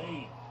loss of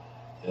 8.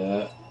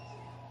 Yeah.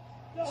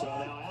 So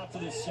now after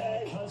the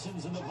sack,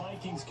 Cousins and the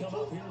Vikings come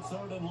up here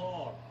 3rd and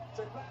long.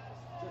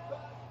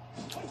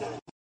 3rd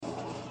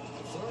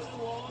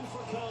and long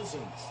for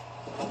Cousins.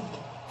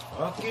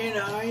 Fucking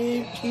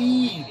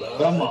INT, bro.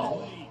 Come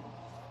on,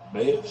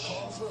 bitch.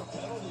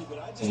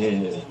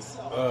 Yeah.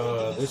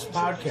 This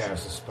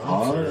podcast is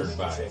sponsored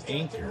by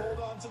Anchor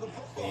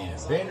and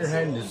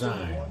Vanderheiden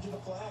Design.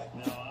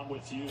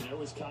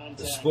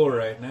 The score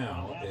right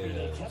now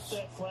is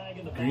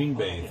Green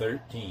Bay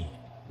 13,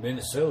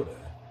 Minnesota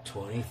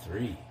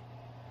 23.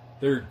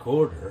 Third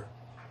quarter,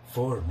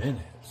 4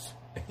 minutes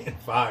and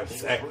 5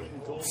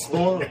 seconds.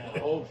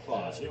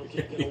 4:05. He'll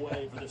kick it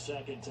away for the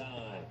second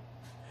time.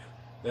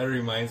 That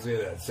reminds me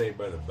of that Saved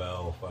by the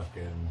Bell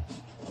fucking.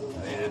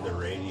 They did the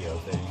radio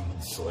thing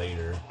in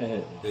Slater.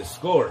 The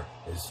score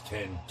is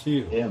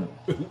 10-2.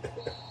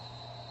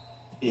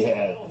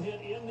 Yeah.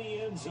 Hit in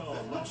the end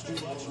zone. Much too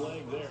much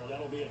leg there.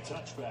 That'll be a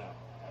touchback.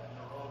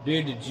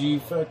 Dude, did you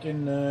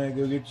fucking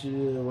go get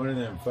you one of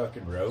them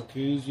fucking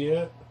Rokus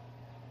yet?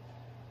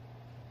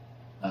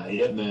 Not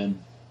yet,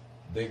 man.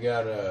 They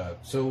got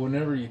so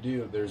whenever you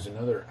do, there's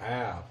another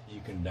app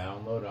you can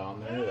download on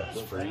there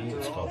that's free.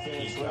 It's called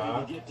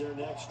Peacock. Get their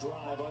next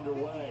drive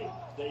underway.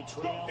 They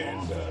trail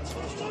and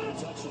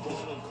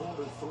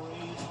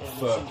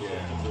fucking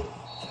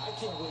I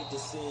can't wait to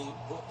see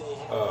what they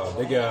have.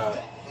 they got.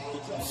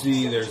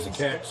 See, there's a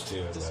catch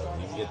to it though.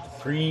 You get the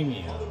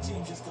premium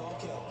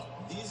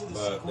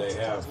But they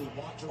have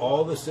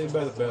all the Saved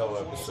by the Bell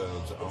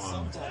episodes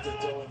on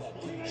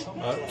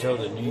up till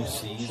the new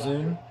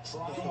season.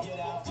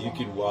 You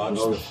can watch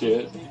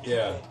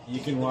yeah, you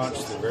can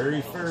watch the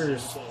very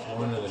first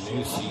one of the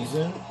new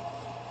season.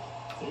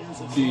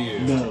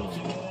 Dude. No.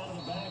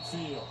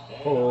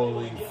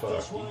 Holy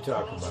fuck, you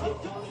talk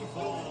about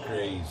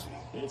crazy.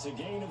 It's a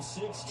gain of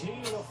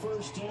 16, a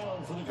first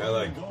down for the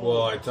I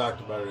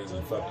talked about it in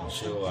the fucking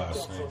show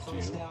last night too,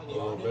 a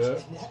little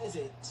bit.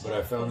 But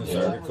I found this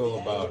article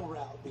about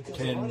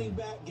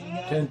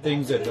 10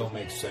 things that don't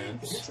make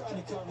sense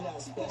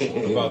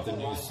about the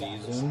new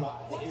season.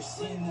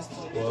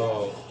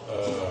 Well,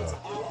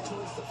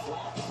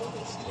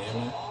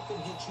 damn it.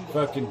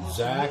 Fucking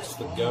Zach's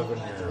the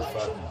governor of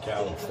fucking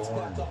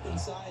California.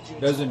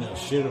 Doesn't know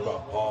shit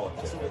about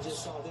politics.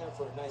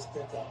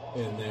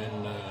 And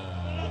then,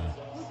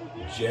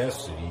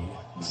 Jesse.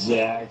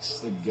 Zach's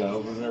the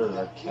governor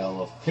of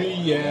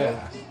California.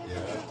 Yeah.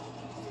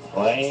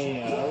 Well,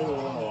 I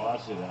don't want to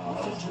watch it now.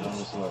 I'm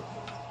just like,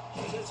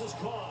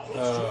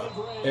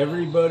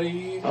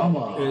 everybody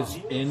is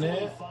in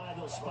it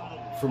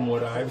from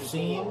what I've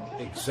seen,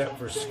 except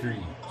for Screech.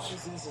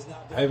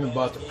 I haven't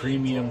bought the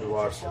premium to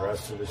watch the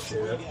rest of the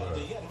shit, but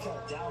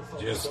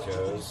just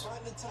because.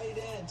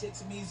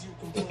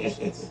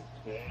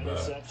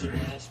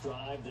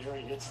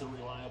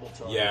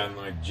 Yeah, and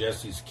like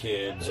Jesse's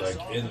kids, like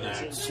in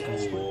that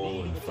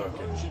school, and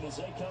fucking,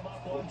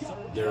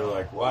 they're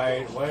like,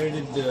 why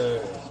did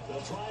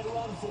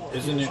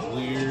isn't it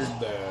weird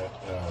that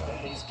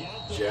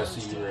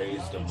Jesse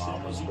raised a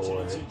mama's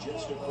boy? And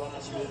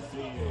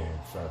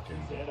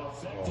fucking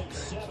all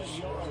kinds of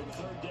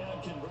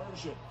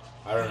shit.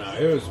 I don't know,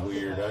 it was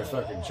weird. I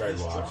fucking tried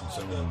watching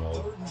some of them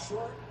old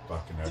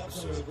fucking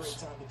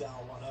episodes.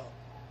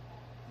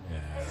 Yeah,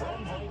 I don't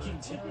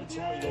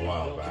remember. A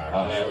while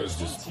back. It was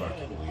just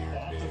fucking weird,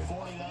 dude.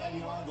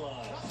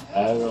 I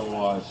haven't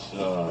watched,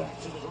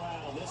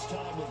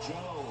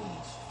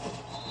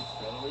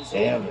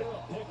 damn it.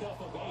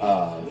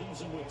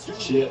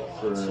 Shit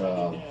for,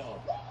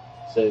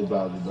 Saved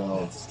by the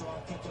Bell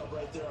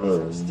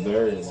for a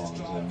very long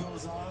time.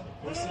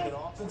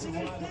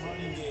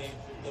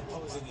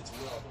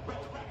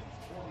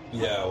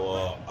 Yeah,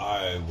 well,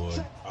 I wouldn't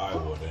if I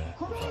were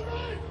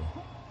you.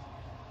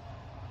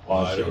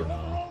 Watch I don't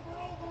know.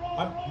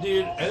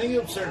 Dude, I think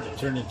I'm starting to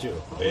turn into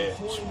a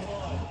bitch,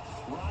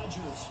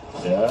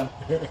 man. Yeah?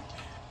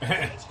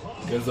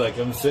 Because, like,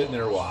 I'm sitting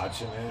there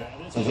watching it,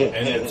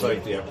 and it's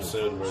like the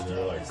episode where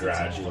they're, like,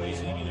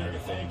 graduating and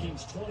everything.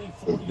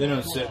 Then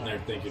I'm sitting there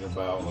thinking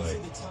about,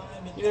 like,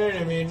 you know what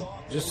I mean?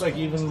 Just like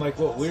even like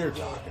what we were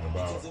talking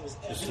about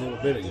just a little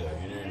bit ago,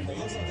 you know what I mean? Like,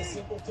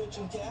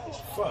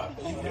 fuck,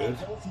 dude.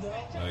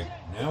 Like,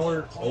 now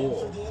we're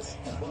old, man.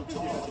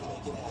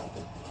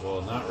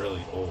 Well, not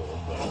really old,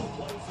 but...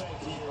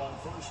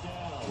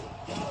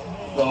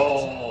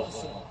 Oh!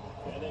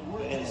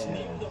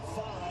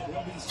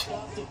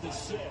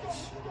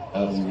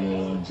 That was a good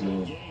one,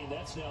 too.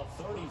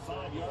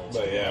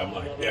 But yeah, I'm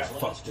like, yeah,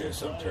 fuck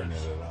this, I'm turning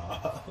it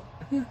off.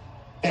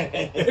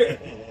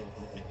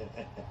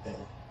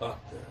 Fuck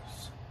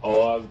this.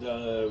 Oh, I've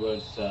done it a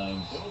bunch of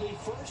times.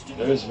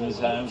 There's been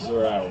times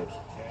where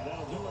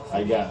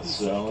I got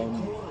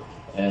zoned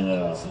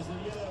and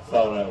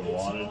thought I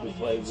wanted to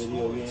play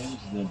video games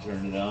and then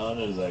turned it on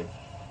and it was like,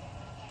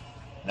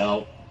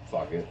 nope,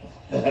 fuck it.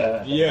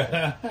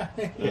 Yeah.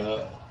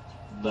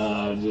 No,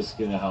 I'm just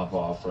gonna hop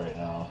off right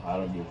now. I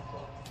don't give a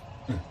fuck.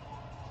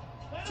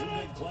 Two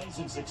big plays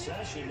in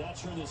succession. Not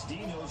sure this D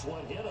knows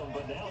what hit him,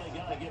 but now they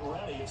got to get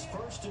ready. It's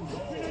first and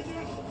goal.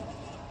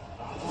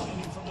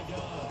 Winding from the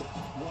gun.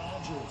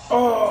 Rodgers.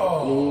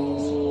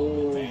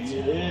 Oh,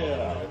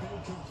 yeah.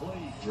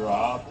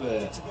 Drop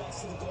it.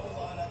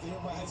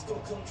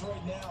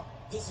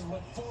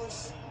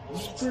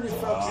 It's pretty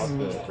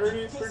fucking,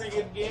 pretty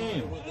good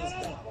game.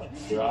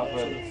 Drop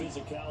it. The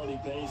physicality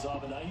pays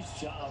off. A nice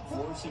job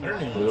forcing I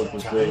don't even know what the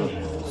time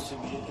is.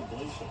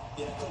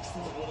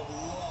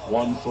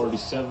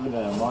 147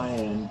 at my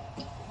end.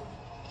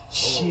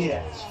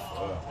 Shit.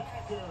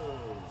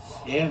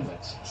 Damn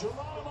it.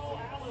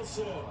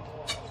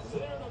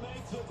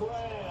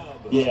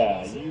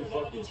 Yeah, you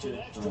fucking shit.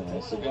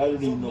 It's like, I don't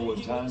even know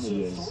what time it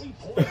is.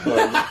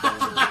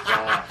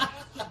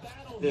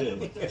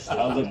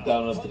 I look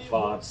down at the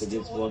Fox. It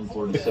gets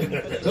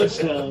 147.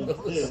 Touchdown.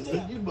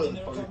 You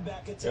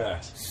motherfucker. Yeah,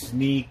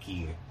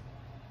 sneaky.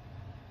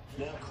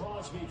 Now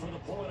Crosby for the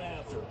point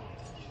after.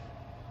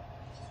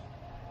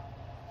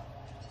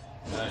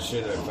 Nah,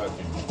 shit,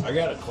 I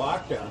got a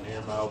clock down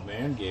here my old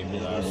man gave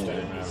me last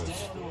time I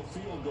was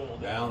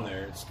down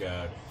there. It's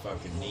got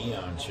fucking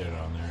neon shit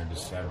on there. I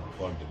just haven't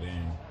plugged it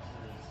in.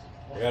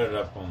 I got it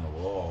up on the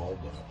wall,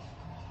 but...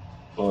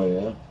 Oh,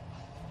 yeah?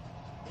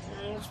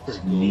 Yeah, it's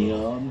pretty cool.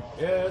 Neon?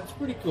 Yeah, it's a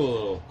pretty cool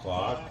little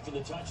clock.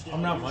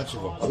 I'm not much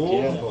of a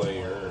cool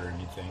player or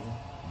anything.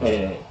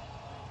 Hey.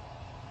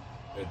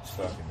 It's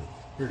fucking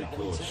pretty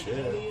cool as shit,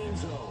 you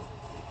know?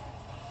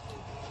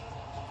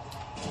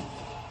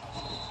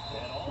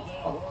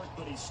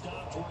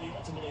 stopped where he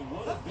ultimately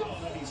would have been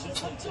had he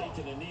simply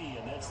taken a knee,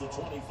 and that's the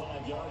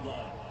 25-yard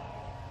line.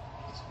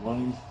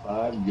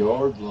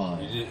 25-yard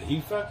line.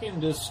 He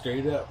fucking just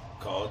straight up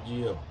called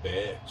you a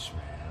bitch,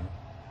 man.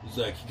 He's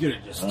like, you could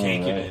have just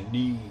taken a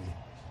knee.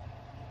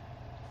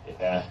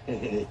 Yeah.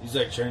 He's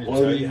like trying to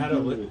tell you how to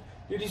live.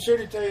 Dude, he's trying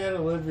to tell you how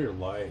to live your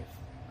life.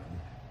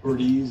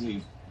 Pretty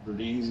easy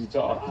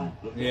talking.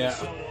 Yeah.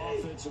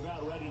 Offense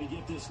about ready to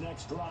get this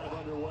next drive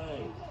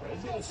underway.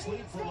 They've been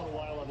asleep for a little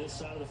while on this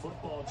side of the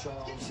football,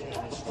 Charles. And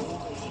the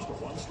score is just a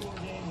one-score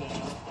game now.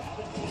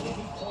 Haven't had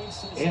any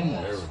points this And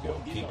there we go.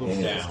 Keep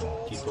them down.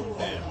 Keep them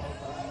down.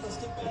 All right, let's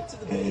get back to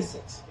the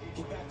basics.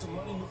 Get back to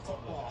running your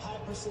football, high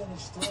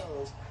percentage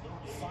throws.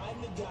 Find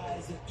the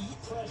guys that eat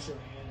pressure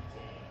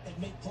and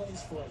make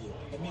plays for you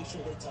and make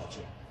sure they touch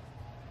it.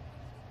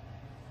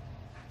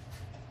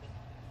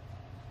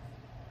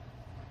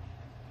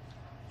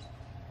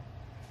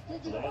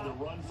 They had the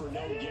run for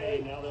no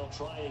gain. Now they'll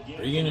try again.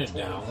 Are you going to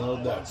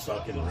download that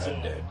fucking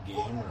Red Dead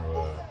game or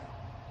what?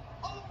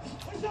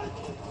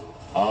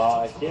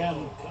 I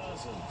can.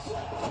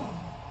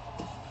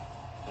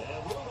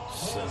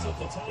 Son of a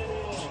bitch.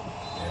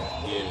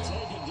 Yeah, get him.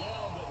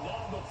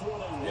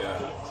 Yeah.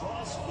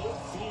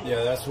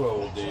 Yeah, that's what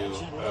we'll do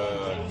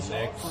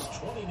next.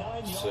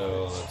 So,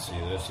 let's see.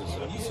 This is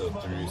episode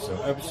 3. So,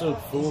 episode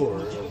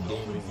 4 of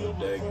Gaming with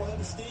Degen.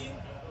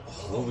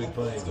 We'll be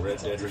playing Red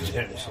Dead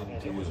Redemption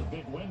 2.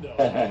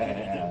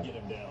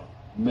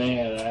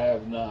 Man, I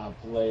have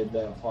not played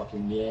that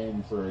fucking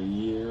game for a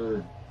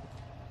year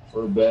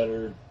or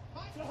better.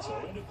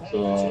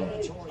 So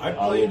I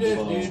played it,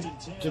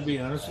 dude, to be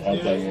honest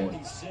with you.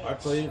 I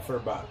played it for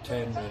about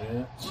 10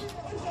 minutes.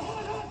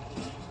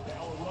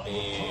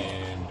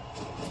 And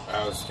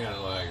I was kind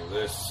of like,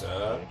 this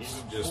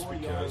sucks. Just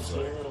because,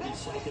 like,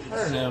 I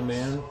don't know,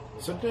 man.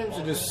 Sometimes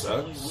it just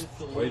sucks.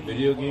 Play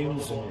video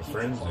games and your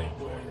friends ain't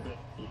there.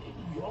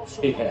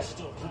 Yeah.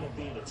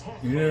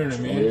 You know what I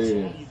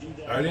mean?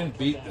 I didn't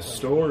beat the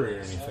story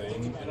or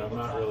anything, and I'm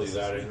not really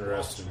that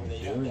interested in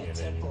doing it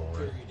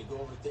anymore.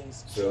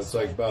 So it's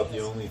like about the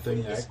only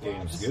thing that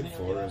game's good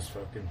for is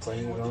fucking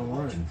playing it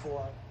online.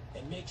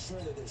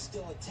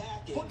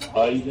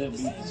 Oh, you didn't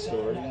beat the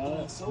story on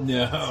it?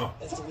 No.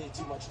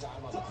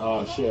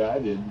 Oh, shit, I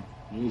didn't.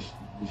 You should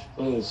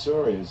play the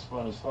story. It's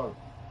fun as fuck.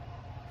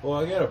 Well,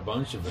 I got a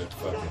bunch of it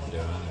fucking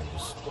done. I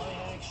just...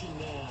 Action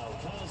now.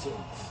 Cousins.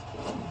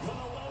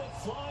 Gonna let it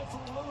fly for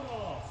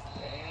Rudolph.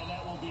 And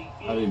that will be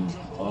Not even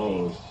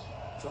close.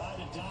 Try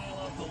to dial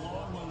up the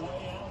long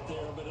way out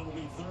there, but it'll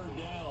be third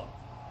down.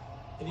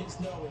 And you just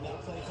know when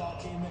that play call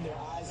came in, their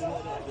eyes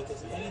lit up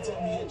because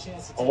anytime you get a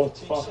chance to take Oh, a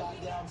big fuck. shot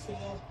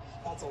downfield,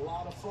 that's a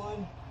lot of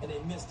fun, and they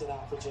missed an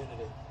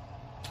opportunity.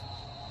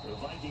 The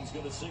Vikings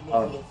going to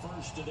signal for the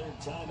first of their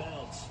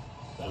timeouts.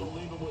 That'll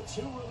leave them with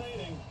 2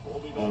 remaining. We'll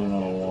be back. I don't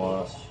know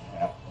what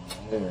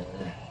happened there.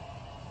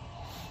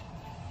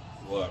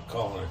 What,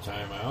 calling a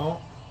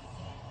timeout?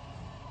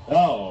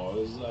 No,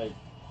 it was like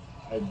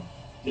I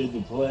did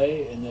the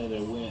play and then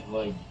it went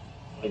like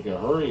a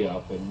hurry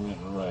up and went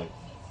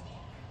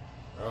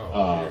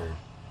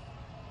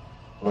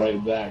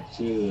right back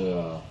to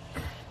the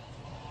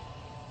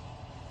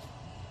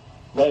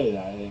play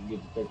that I didn't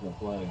get to pick the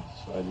play,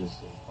 so I just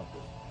said fuck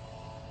it,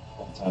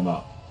 call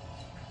timeout.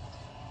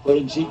 Put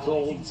in cheat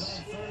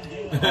codes,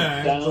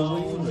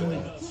 down,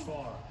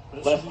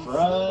 left,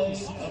 right,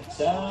 up,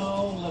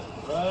 down,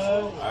 left,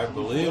 right. I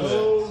believe it.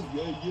 Oh,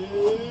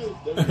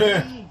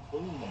 yeah.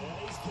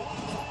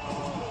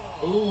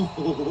 Ooh,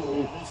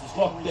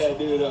 fuck that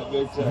dude up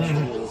big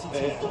time.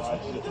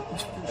 Watch it.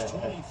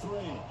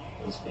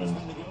 That's funny.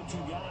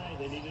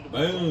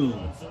 Boom.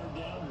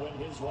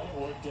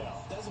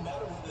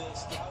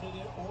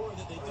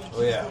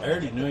 Oh yeah, I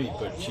already know you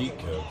put cheat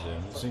codes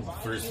in. This ain't the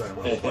first time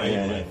I'm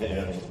playing with you.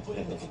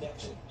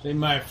 This ain't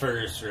my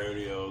first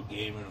rodeo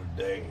gaming with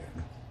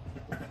Degen.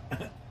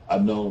 I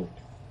know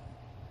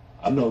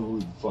who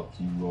the fuck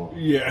you are.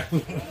 Yeah.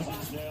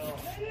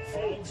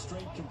 5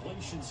 straight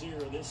completions here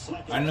in this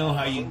second. I know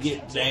how you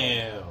get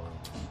down.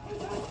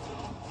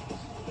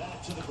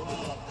 Back to the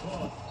ground,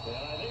 Cook. And I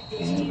think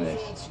this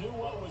defense knew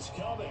what was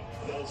coming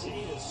as he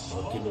is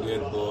Looking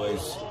good,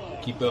 boys.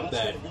 Keep up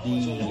that D.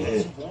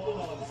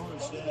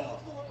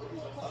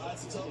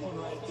 That's a tough one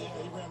right there.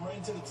 He ran right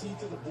into the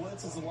teeth of the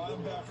blitz as the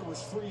linebacker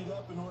was freed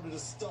up in order to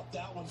stuff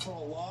that one for a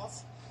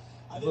loss.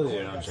 I believe they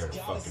don't try to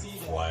fucking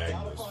flag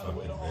this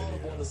fucking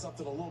video.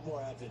 Something a little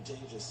more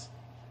advantageous.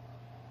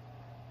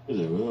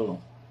 They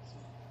will.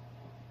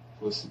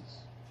 Pussies.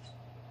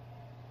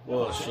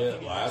 Well,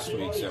 shit, last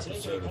week's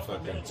episode of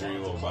fucking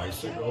 3-wheel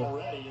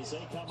bicycle.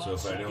 So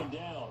if I don't,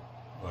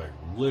 like,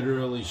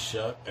 literally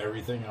shut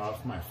everything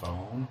off my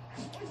phone,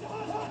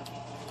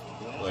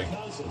 like,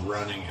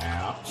 running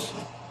apps,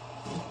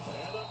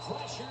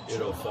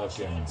 it'll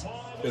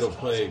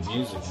play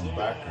music in the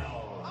background.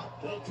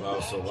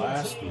 Well, so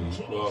last week,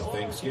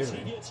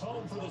 Thanksgiving,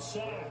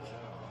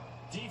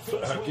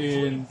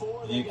 Fucking,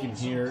 you can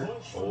hear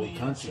old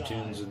country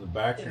tunes in the And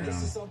background.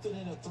 this is something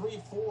in a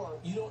 3-4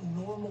 you don't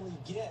normally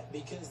get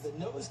because the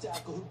nose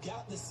tackle who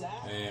got the sack,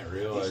 I didn't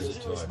realize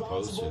it till I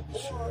posted the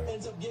shit.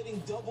 ends up getting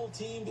double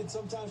teamed and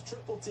sometimes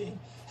triple teamed.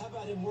 How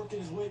about him working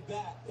his way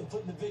back and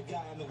putting the big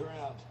guy on the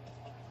ground?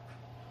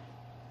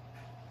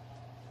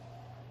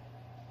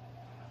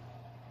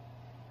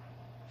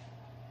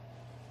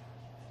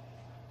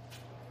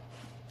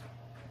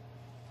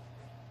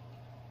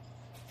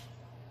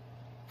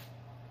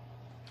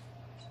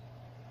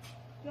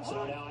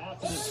 So now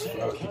after the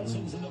sack,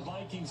 Cousins and the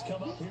Vikings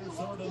come up here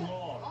 3rd and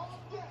long.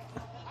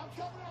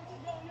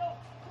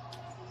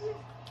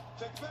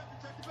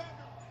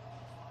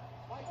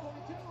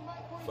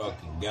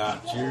 Fucking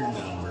got your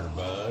number,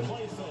 bud.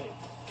 Play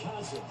fake.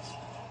 Cousins.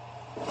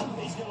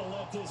 He's going to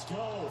let this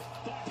go.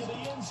 Back in the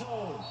end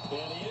zone.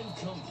 And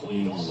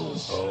incomplete.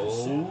 Almost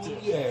Oh,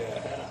 intercepted.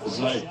 yeah. It's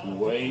like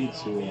way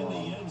too In the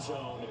long. end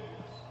zone.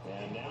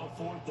 And now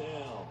 4th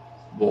down.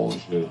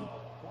 Bullshit.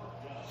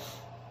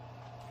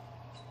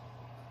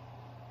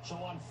 So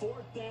on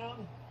 4th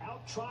down,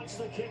 out trots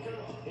the kicker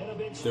in a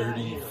big spot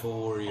here.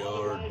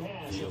 34-yard On the right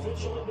hash, field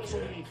officially, goal this will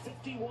kick.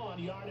 be a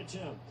 51-yard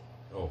attempt.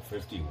 Oh,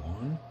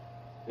 51?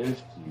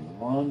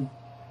 51.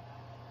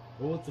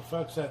 Well, what the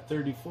fuck's that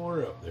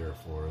 34 up there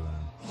for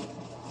then?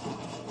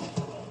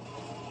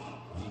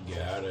 You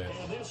got it.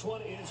 And this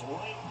one is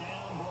right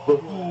down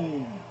Broadway.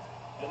 Boom.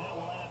 And that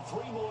will add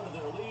 3 more to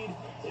their lead.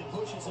 It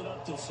pushes it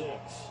up to 6.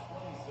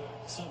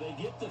 So they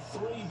get the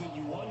 3, but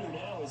you wonder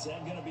now, is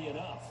that going to be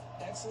enough?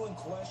 Excellent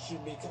question,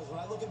 because when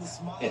I look at the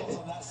smiles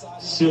on that side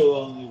of the Still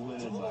field, only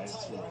it's a winning little by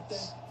tight right there.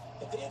 6.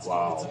 If they had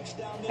Wow. scored a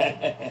touchdown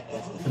there,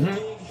 those would be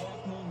big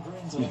half-moon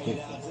grins right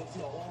now, because they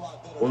feel a whole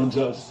lot better. One about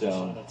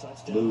touchdown. On a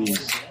touchdown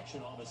Lose.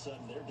 direction, all of a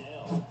sudden they're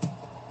down.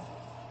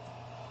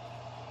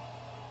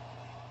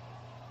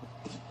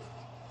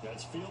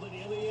 That's fielded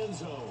in the end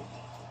zone.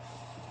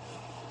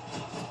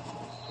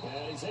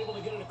 And he's able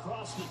to get it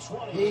across the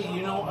 20. Hey,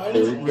 you know, I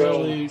There didn't we go.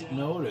 really That's the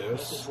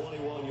notice,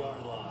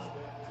 21-yard line.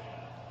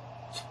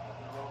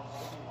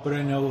 but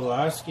I know the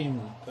last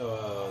game,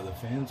 the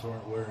fans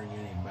weren't wearing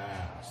any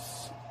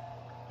masks.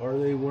 Are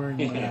they wearing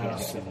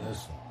masks in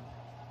this one?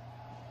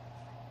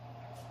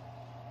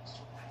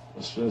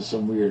 It's been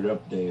some weird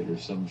update or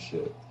some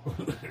shit.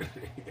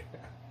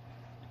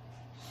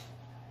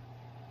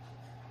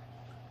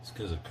 It's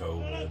because of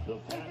COVID. The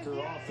Packer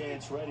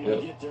offense ready Yep.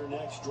 to get their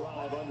next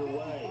drive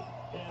underway.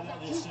 And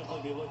they'll just simply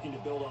be looking to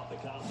build off the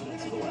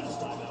confidence of the last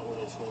time out where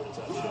they scored a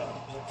touchdown.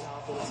 Their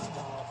confidence is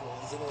powerful,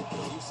 isn't it?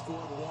 When you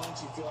scored once,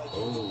 you feel like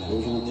you can go back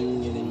out there and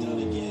get it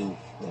done again.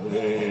 And when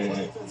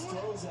the defense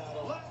throws at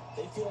them,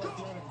 they feel like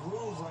they're in a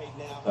groove right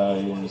now. Oh,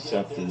 you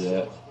intercepted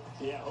that.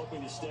 Yeah,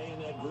 hoping to stay in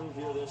that groove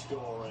here this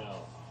go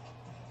around.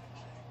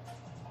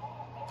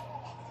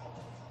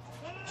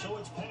 So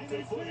it's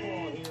Packer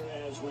football here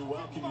as we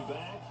welcome you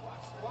back.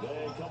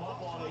 They come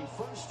up on a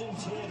 1st and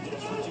 10,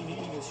 desperately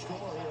needing a score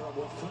here on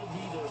what could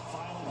be their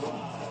final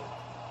drive.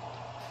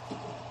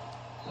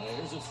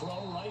 Here's a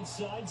throw right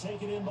side,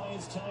 taken in by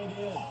his tight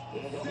end.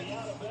 And he'll be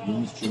out of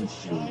bounds,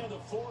 just shy of the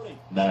 40.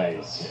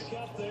 Nice. Pick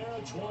up there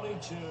at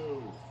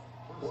 22.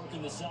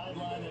 Working the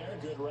sideline there.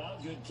 Good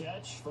route, good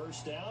catch.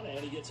 1st down, and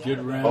he gets Good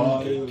out. round.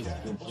 Oh, it was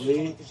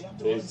complete.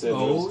 They said it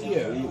Oh, was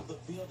yeah.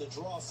 complete.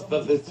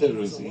 Thought they said it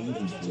was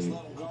incomplete.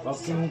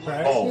 Fucking Oh,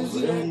 practice.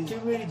 really?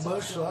 Too many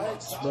bush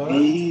lights, bud.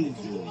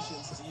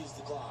 Jesus.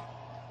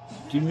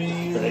 Too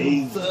many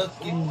Crazy.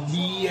 fucking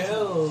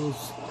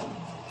BLs.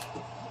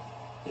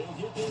 He'll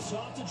get this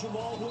off to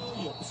Jamal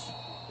Williams.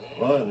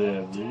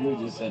 Whatever. You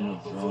just end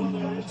up throwing the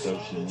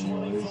interception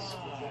anyways.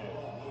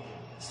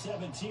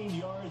 17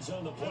 yards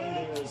on the play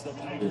there as the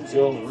Packers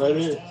Go, get right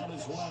first here. down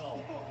as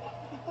well.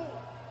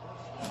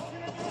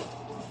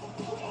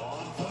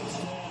 On 1st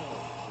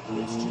down,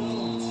 Rich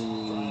Jones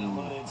trying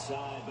to run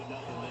inside, but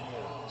nothing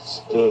there.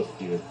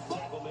 Stuff you.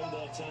 Tackle made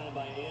that time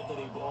by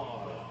Anthony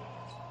Barr.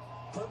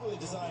 Perfectly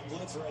designed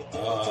blitz right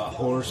there.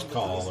 Horse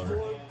collar.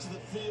 To the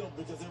field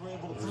because they were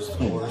able to There's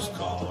throw a horse that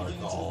collar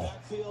into the call.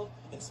 backfield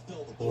and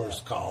spill the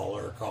Horse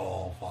collar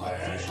call flag.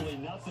 Officially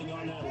nothing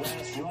on that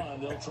last run.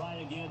 They'll try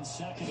again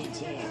 2nd and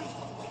 10.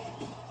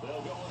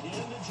 They'll go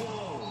again to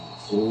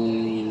Jones.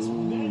 And he is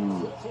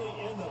met quickly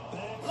in the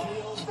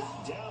backfield.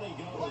 Down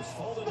he goes,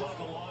 folded like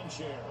a lawn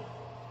chair.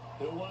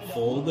 He'll wind up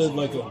Folded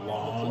like a losing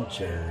lawn play.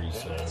 chair, he And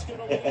that's said.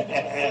 gonna lead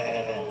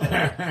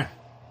to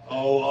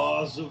Oh,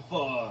 awesome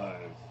 5.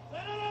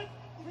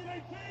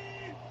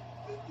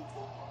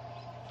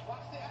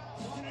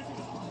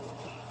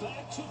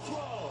 back to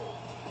throw.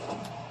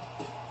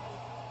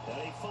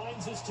 And he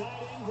finds his tight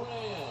end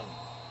Graham.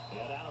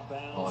 And out of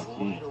bounds Fuck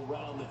you. right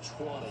around the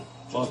 20.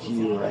 Fuck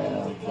you, right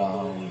out of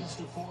bounds.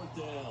 To 4th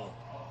down.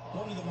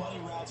 One of the money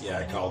routes Yeah,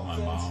 I for called my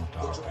the mom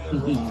offense, talking the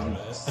drag about route.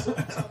 it. So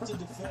tough to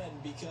defend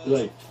because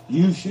Like,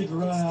 you should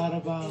run out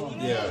of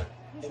bounds. Yeah.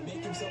 and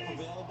make himself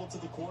available to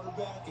the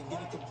quarterback and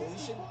get a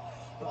completion.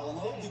 But I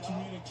love the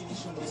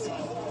communication we saw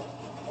there.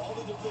 All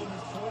the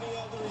defenders pointing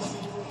at the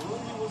receiver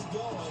where he was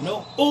going,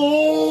 No.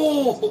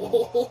 Oh!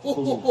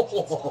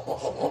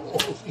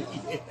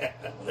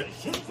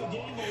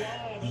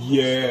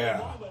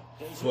 Yeah.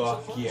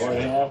 Fuck What yeah.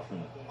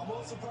 happened?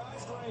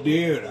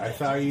 Dude, I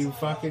thought you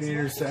fucking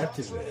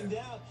intercepted it.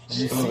 Did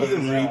you see the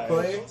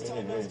replay?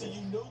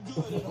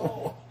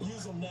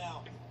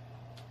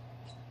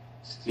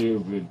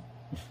 Stupid.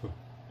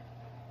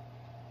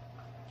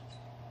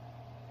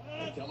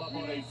 They come up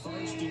on a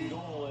first and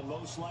goal and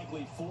most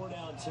likely 4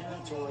 down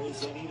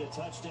territories. They need a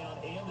touchdown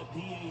and a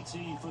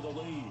PAT for the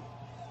lead.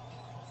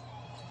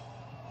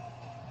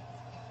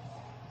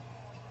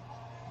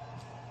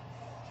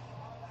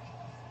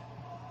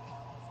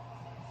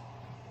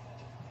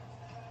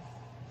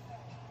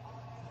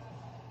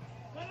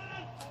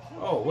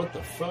 Oh, what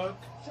the fuck?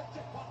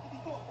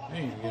 I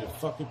ain't even gonna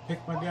fucking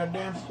pick my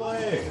goddamn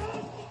play.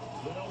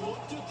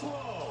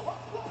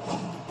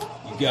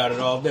 You got it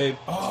all day.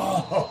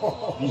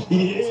 Oh!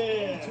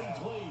 Yeah.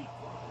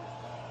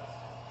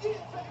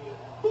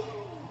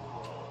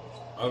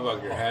 I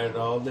fucking had it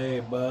all day,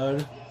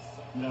 bud.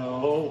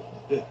 No.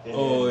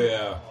 Oh,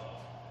 yeah.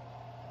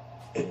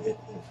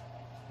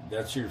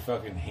 That's your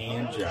fucking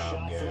hand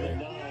job,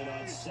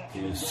 guy.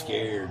 He was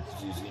scared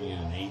because he was going to get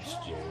an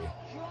HJ.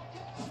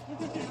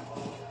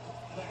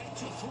 Back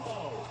to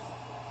throw.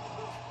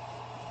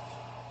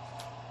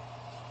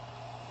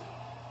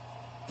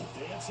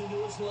 Dancing to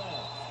his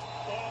left.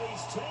 And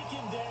he's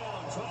taken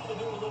down. Trying to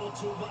do a little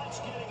too much.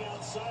 Getting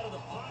outside of the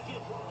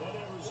pocket. And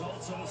it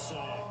results in a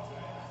sack.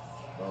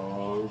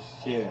 Oh,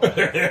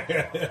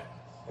 shit.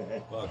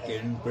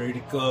 Fucking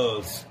pretty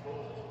close.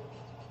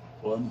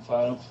 One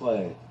final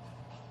play.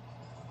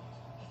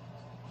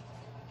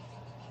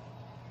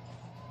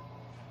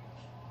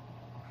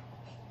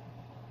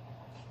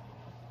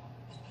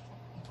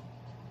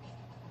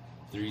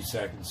 Three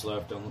seconds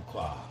left on the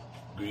clock.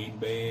 Green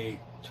Bay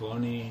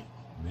 20,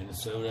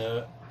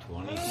 Minnesota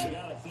 26. You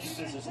gotta think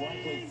this is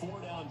likely 4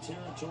 down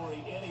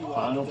territory anyway.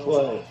 Final They'll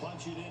play. try to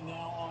punch it in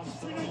now on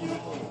 3rd and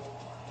goal.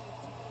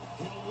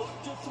 He'll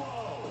look to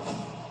throw.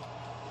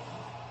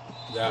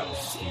 That was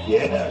stupid.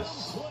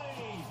 Yes.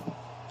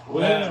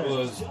 That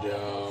was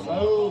dumb.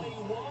 Oh,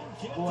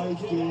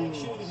 Vikings.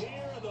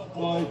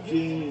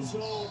 Vikings.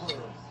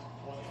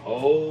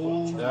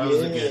 Oh, That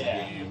was a good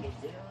yeah. game.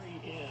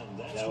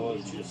 That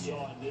was a good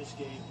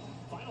game.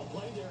 Final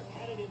play there,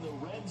 headed in the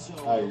red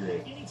zone. I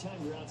agree. Anytime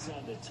you're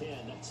outside the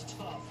 10, that's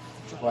tough.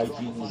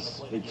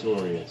 Vikings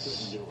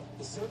victorious.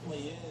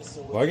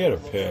 Well, I got a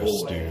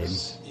piss,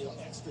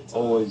 dude.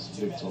 Always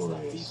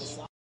victorious.